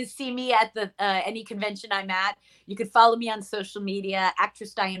 Come and see me at the any convention I'm at. You could follow me on social media,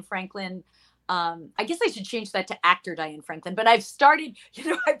 actress Diane Franklin. I guess I should change that to actor Diane Franklin. But I've started,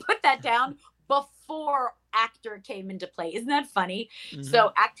 I put that down before actor came into play. Isn't that funny? Mm-hmm.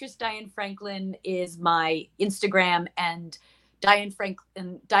 So actress Diane Franklin is my Instagram, and Diane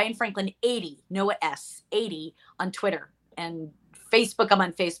Franklin 80, Noah S 80 on Twitter, and Facebook. I'm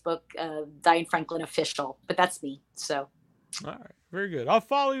on Facebook, Diane Franklin Official, but that's me. So, all right, very good. I'll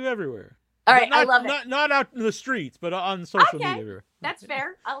follow you everywhere. All right, I love it. Not out in the streets, but on social media. Everywhere. That's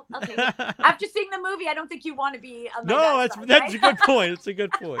fair. I'll take it. After seeing the movie, I don't think you want to be on the that's side, that's right? a good point. It's a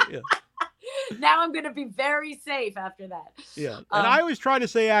good point. Yeah. Now I'm going to be very safe after that. Yeah, and I always try to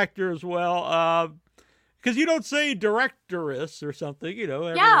say actor as well. Because you don't say directoress or something,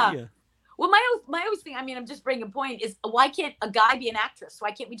 Yeah. Well, my always thing, I mean, I'm just bringing a point, is why can't a guy be an actress? Why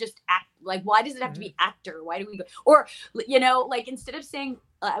can't we just act? Like, why does it have to be actor? Why do we go? Or, like instead of saying,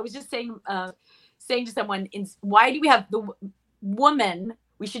 I was just saying to someone, why do we have the woman?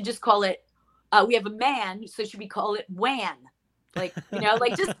 We should just call it We have a man, so should we call it Wan? Like,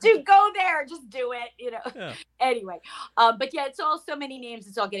 like just go there, just do it, Yeah. Anyway, but yeah, it's all so many names,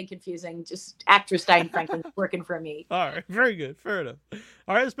 it's all getting confusing. Just actress Diane Franklin working for me. All right, very good, fair enough.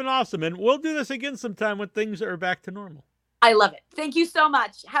 All right, it's been awesome, and we'll do this again sometime when things are back to normal. I love it. Thank you so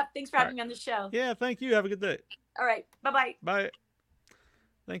much. Thanks for having me on the show. Yeah, thank you. Have a good day. All right, bye-bye. Bye.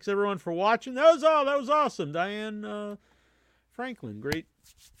 Thanks everyone for watching. That was awesome, Diane Franklin. Great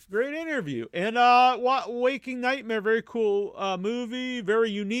interview. And Waking Nightmare, very cool movie, very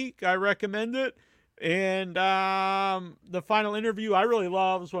unique. I recommend it. And the final interview I really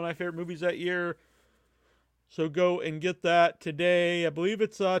love. It's one of my favorite movies that year. So go and get that today. I believe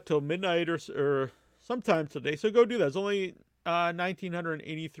it's till midnight or sometime today. So go do that. There's only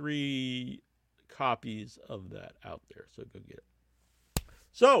 1,983 copies of that out there. So go get it.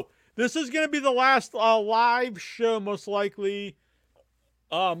 So this is going to be the last live show, most likely.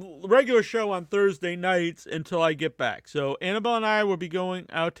 Regular show on Thursday nights until I get back. So Annabelle and I will be going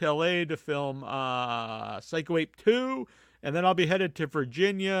out to LA to film Psycho Ape 2, and then I'll be headed to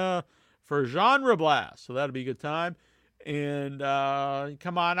Virginia for Genre Blast. So that'll be a good time. And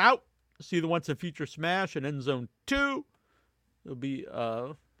come on out, see the Once and Future Smash and End Zone 2. It'll be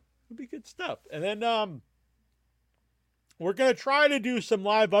good stuff. And then we're gonna try to do some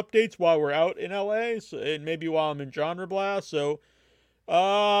live updates while we're out in LA, and maybe while I'm in Genre Blast. So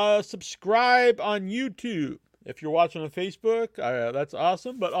subscribe on YouTube. If you're watching on Facebook, that's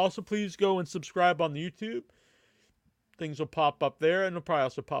awesome. But also please go and subscribe on the YouTube. Things will pop up there, and they'll probably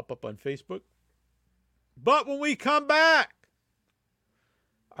also pop up on Facebook. But when we come back,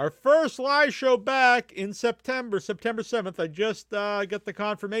 our first live show back in September 7th, I just got the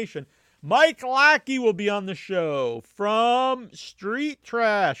confirmation. Mike Lackey will be on the show from Street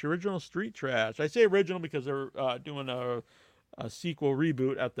Trash, original Street Trash. I say original because they're doing a sequel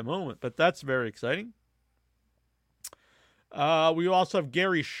reboot at the moment, but that's very exciting. We also have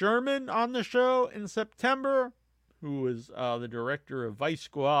Gary Sherman on the show in September, who is the director of Vice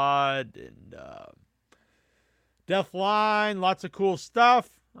Squad and Deathline. Lots of cool stuff.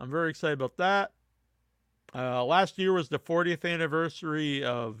 I'm very excited about that. Last year was the 40th anniversary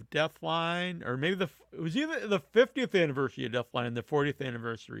of Deathline, or maybe it was either the 50th anniversary of Deathline and the 40th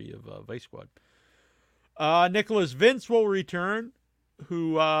anniversary of Vice Squad. Nicholas Vince will return,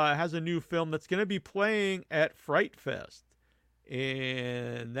 who has a new film that's going to be playing at Fright Fest,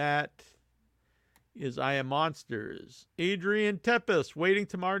 and that is I Am Monsters. Adrian Tepes waiting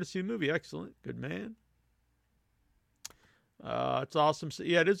tomorrow to see the movie. Excellent, good man. It's awesome.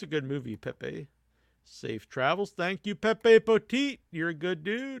 Yeah, it is a good movie, Pepe. Safe travels. Thank you, Pepe Potit. You're a good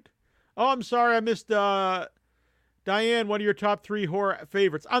dude. Oh, I'm sorry. I missed Diane, one of your top 3 horror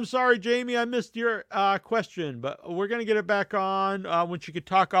favorites. I'm sorry, Jamie. I missed your question, but we're going to get it back on when she could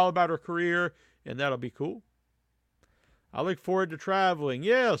talk all about her career, and that'll be cool. I look forward to traveling.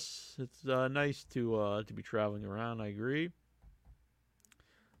 Yes, it's nice to be traveling around. I agree.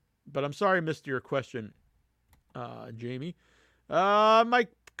 But I'm sorry I missed your question, Jamie.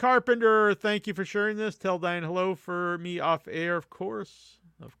 Mike Carpenter, thank you for sharing this. Tell Diane hello for me off air, of course.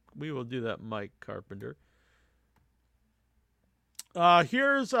 We will do that, Mike Carpenter.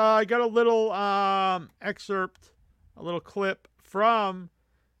 Here's, I got a little excerpt, a little clip from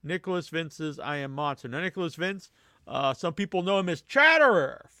Nicholas Vince's I Am Monster. Now, Nicholas Vince, some people know him as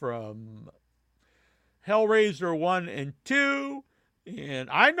Chatterer from Hellraiser 1 and 2. And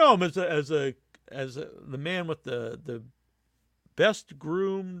I know him as the man with the best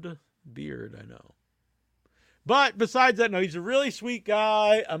groomed beard I know. But besides that, no, he's a really sweet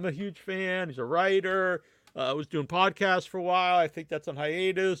guy. I'm a huge fan. He's a writer. Was doing podcasts for a while. I think that's on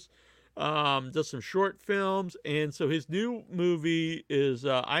hiatus. Does some short films. And so his new movie is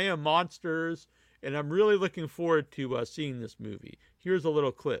I Am Monsters. And I'm really looking forward to seeing this movie. Here's a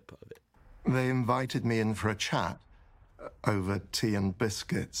little clip of it. They invited me in for a chat over tea and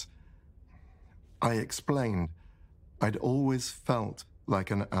biscuits. I explained I'd always felt like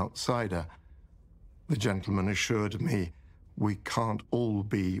an outsider. The gentleman assured me we can't all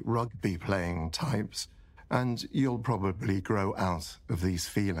be rugby-playing types, and you'll probably grow out of these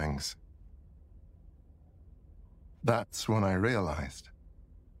feelings. That's when I realized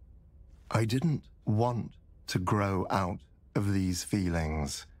I didn't want to grow out of these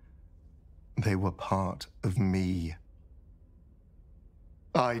feelings. They were part of me.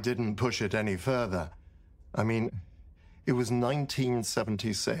 I didn't push it any further. I mean, it was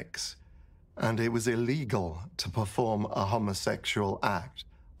 1976, and it was illegal to perform a homosexual act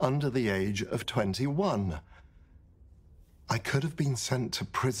under the age of 21. I could have been sent to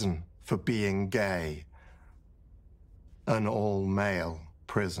prison for being gay. An all-male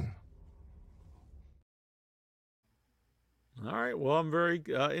prison. All right. Well, I'm very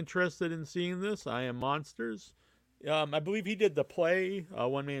interested in seeing this. I Am Monsters. I believe he did the play,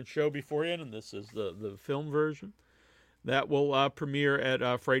 one-man show beforehand, and this is the film version. That will premiere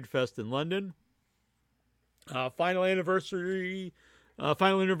at Fright Fest in London. Final interview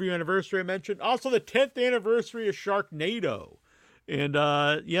anniversary I mentioned. Also the 10th anniversary of Sharknado. And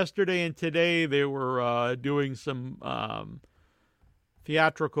yesterday and today they were doing some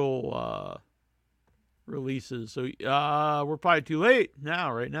theatrical releases. So we're probably too late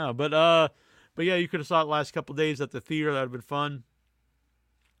right now. But yeah, you could have saw it the last couple of days at the theater. That would have been fun.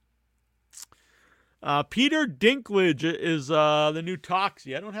 Peter Dinklage is the new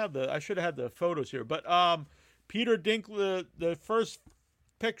Toxie. I should have had the photos here, but Peter Dinklage, the first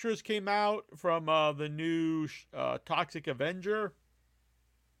pictures came out from the new Toxic Avenger.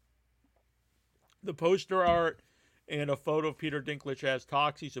 The poster art and a photo of Peter Dinklage as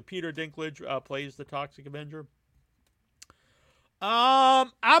Toxie. So Peter Dinklage plays the Toxic Avenger.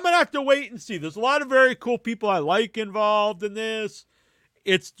 I'm gonna have to wait and see. There's a lot of very cool people I like involved in this.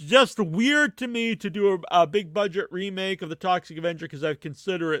 It's just weird to me to do a big budget remake of the Toxic Avenger because I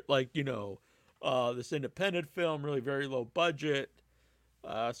consider it like, this independent film, really very low budget.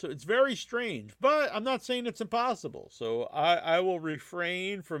 So it's very strange, but I'm not saying it's impossible. So I will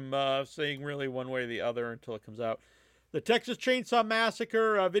refrain from saying really one way or the other until it comes out. The Texas Chainsaw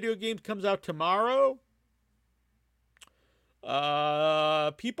Massacre video game comes out tomorrow.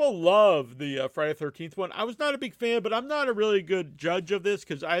 People love the Friday the 13th one. I was not a big fan, but I'm not a really good judge of this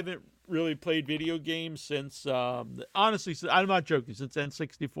because I haven't really played video games since, honestly, I'm not joking, since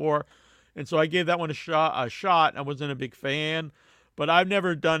N64. And so I gave that one a shot. I wasn't a big fan, but I've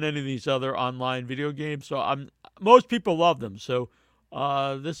never done any of these other online video games. So most people love them. So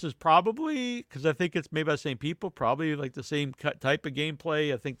this is probably, because I think it's made by the same people, probably like the same type of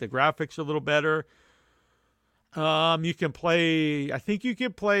gameplay. I think the graphics are a little better. You can play. I think you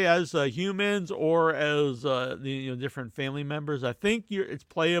can play as humans or as different family members. I think it's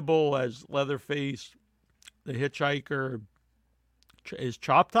playable as Leatherface, the hitchhiker. Is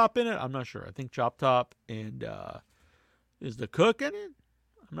Chop Top in it? I'm not sure. I think Chop Top and is the cook in it?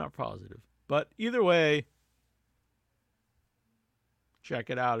 I'm not positive. But either way, check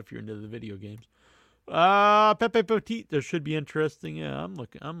it out if you're into the video games. Pepe Petite, this should be interesting. Yeah, I'm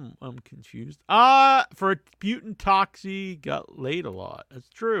looking. I'm confused. For Mutant Toxie got laid a lot. That's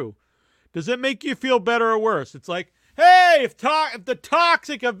true. Does it make you feel better or worse? It's like, hey, if the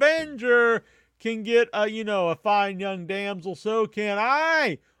Toxic Avenger can get a fine young damsel, so can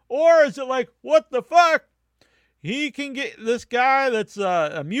I. Or is it like, what the fuck? He can get this guy that's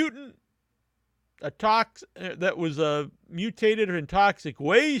a mutant, that was mutated in toxic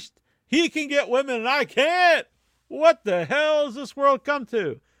waste. He can get women and I can't. What the hell has this world come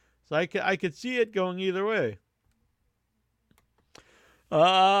to? So I could see it going either way.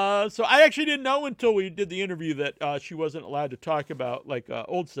 So I actually didn't know until we did the interview that she wasn't allowed to talk about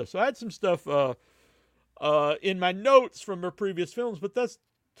old stuff. So I had some stuff in my notes from her previous films, but that's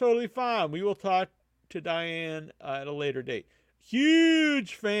totally fine. We will talk to Diane at a later date.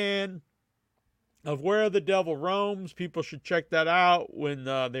 Huge fan of Where the Devil Roams. People should check that out when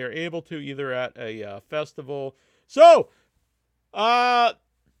they're able to, either at a festival. So,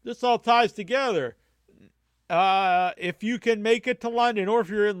 this all ties together. If you can make it to London, or if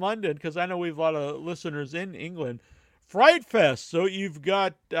you're in London, because I know we have a lot of listeners in England, Fright Fest. So you've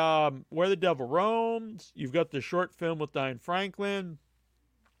got Where the Devil Roams. You've got the short film with Diane Franklin.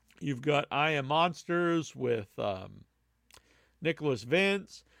 You've got I Am Monsters with Nicholas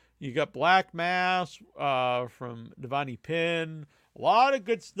Vince. You got Black Mass from Devani Penn. A lot of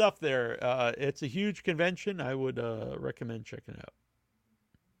good stuff there. It's a huge convention. I would recommend checking it out.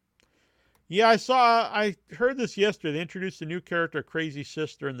 Yeah, I heard this yesterday. They introduced a new character, Crazy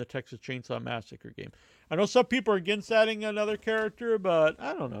Sister, in the Texas Chainsaw Massacre game. I know some people are against adding another character, but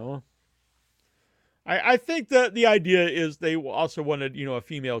I don't know. I think that the idea is they also wanted, a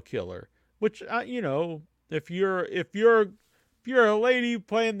female killer, which, if you're a lady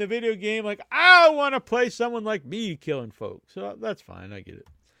playing the video game, like, I want to play someone like me killing folks. So that's fine. I get it.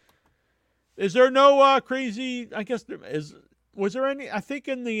 Is there no crazy, I guess was there any, I think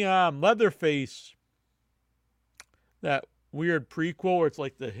in the Leatherface, that weird prequel where it's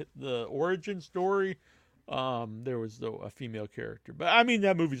like the origin story, there was a female character. But I mean,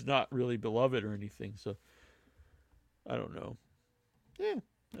 that movie's not really beloved or anything. So I don't know. Yeah,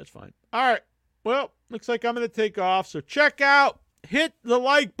 that's fine. All right. Well, looks like I'm going to take off. So hit the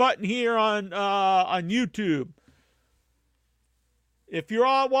like button here on YouTube. If you're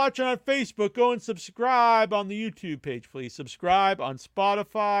all watching on Facebook, go and subscribe on the YouTube page, please. Subscribe on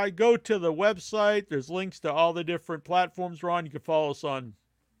Spotify. Go to the website. There's links to all the different platforms we're on. You can follow us on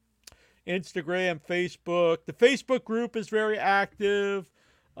Instagram, Facebook. The Facebook group is very active.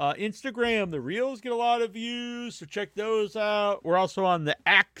 Instagram, the Reels get a lot of views, so check those out. We're also on the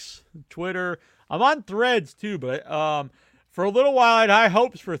X, Twitter. I'm on Threads, too, but for a little while, I had high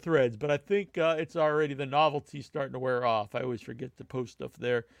hopes for Threads, but I think it's already the novelty starting to wear off. I always forget to post stuff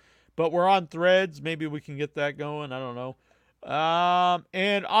there. But we're on Threads. Maybe we can get that going. I don't know.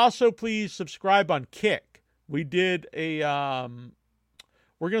 And also, please subscribe on Kick. We did a...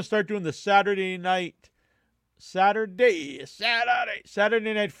 we're going to start doing the Saturday Night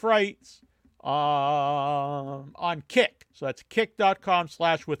Frights on Kick. So that's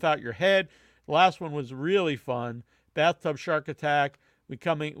kick.com/withoutyourhead. The last one was really fun. Bathtub Shark Attack. We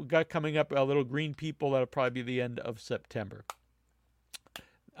got coming up Little Green People. That'll probably be the end of September.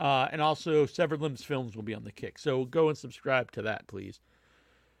 And also Severed Limbs Films will be on the Kick. So go and subscribe to that, please.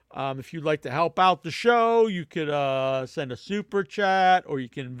 If you'd like to help out the show, you could send a super chat, or you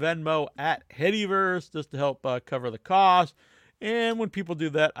can Venmo at Headyverse just to help cover the cost. And when people do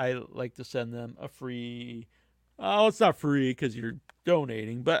that, I like to send them a free. It's not free because you're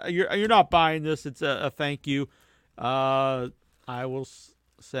donating, but you're not buying this. It's a thank you. I will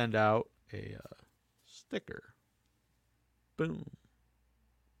send out a sticker. Boom.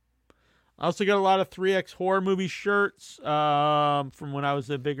 I also got a lot of 3X horror movie shirts from when I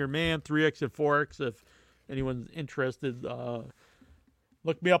was a bigger man, 3X and 4X. If anyone's interested,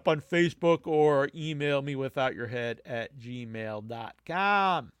 look me up on Facebook or email me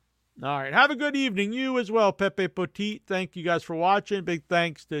withoutyourhead@gmail.com. All right, have a good evening. You as well, Pepe Petit. Thank you guys for watching. Big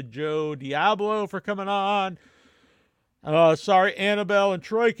thanks to Joe Diablo for coming on. Sorry, Annabelle and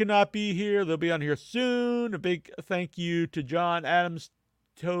Troy cannot be here. They'll be on here soon. A big thank you to John Adams,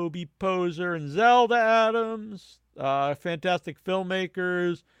 Toby Poser, and Zelda Adams. Fantastic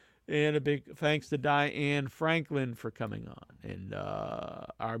filmmakers. And a big thanks to Diane Franklin for coming on. And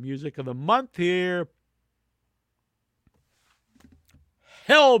our music of the month here,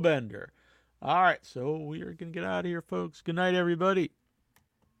 Hellbender. All right, so we are going to get out of here, folks. Good night, everybody.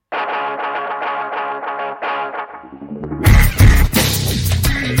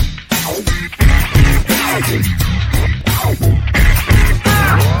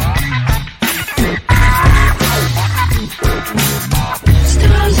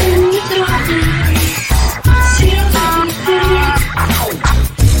 Stars in the darkness, sealed everything.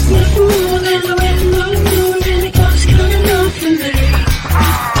 Nothing more than a red moon and a ghost coming off the lake.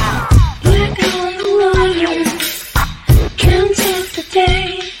 Black on the water, can't tell the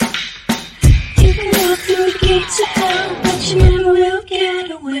day. You can walk through the gates of hell, but you never will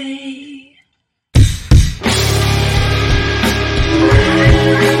get away.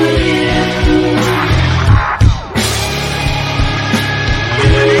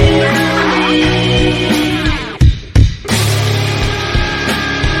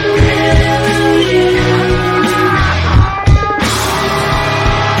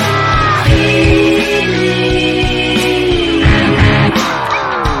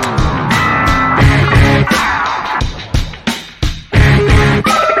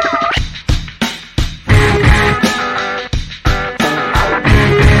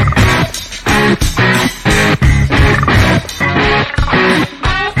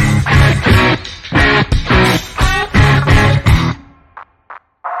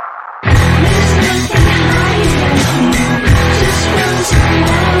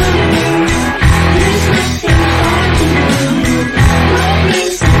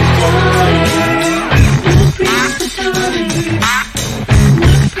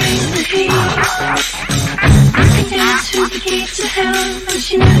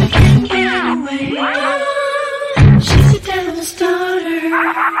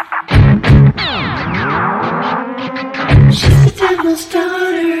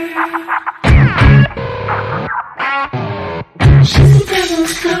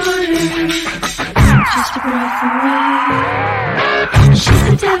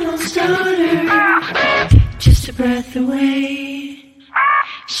 Just a breath away.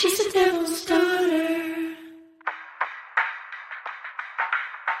 She's the devil's daughter.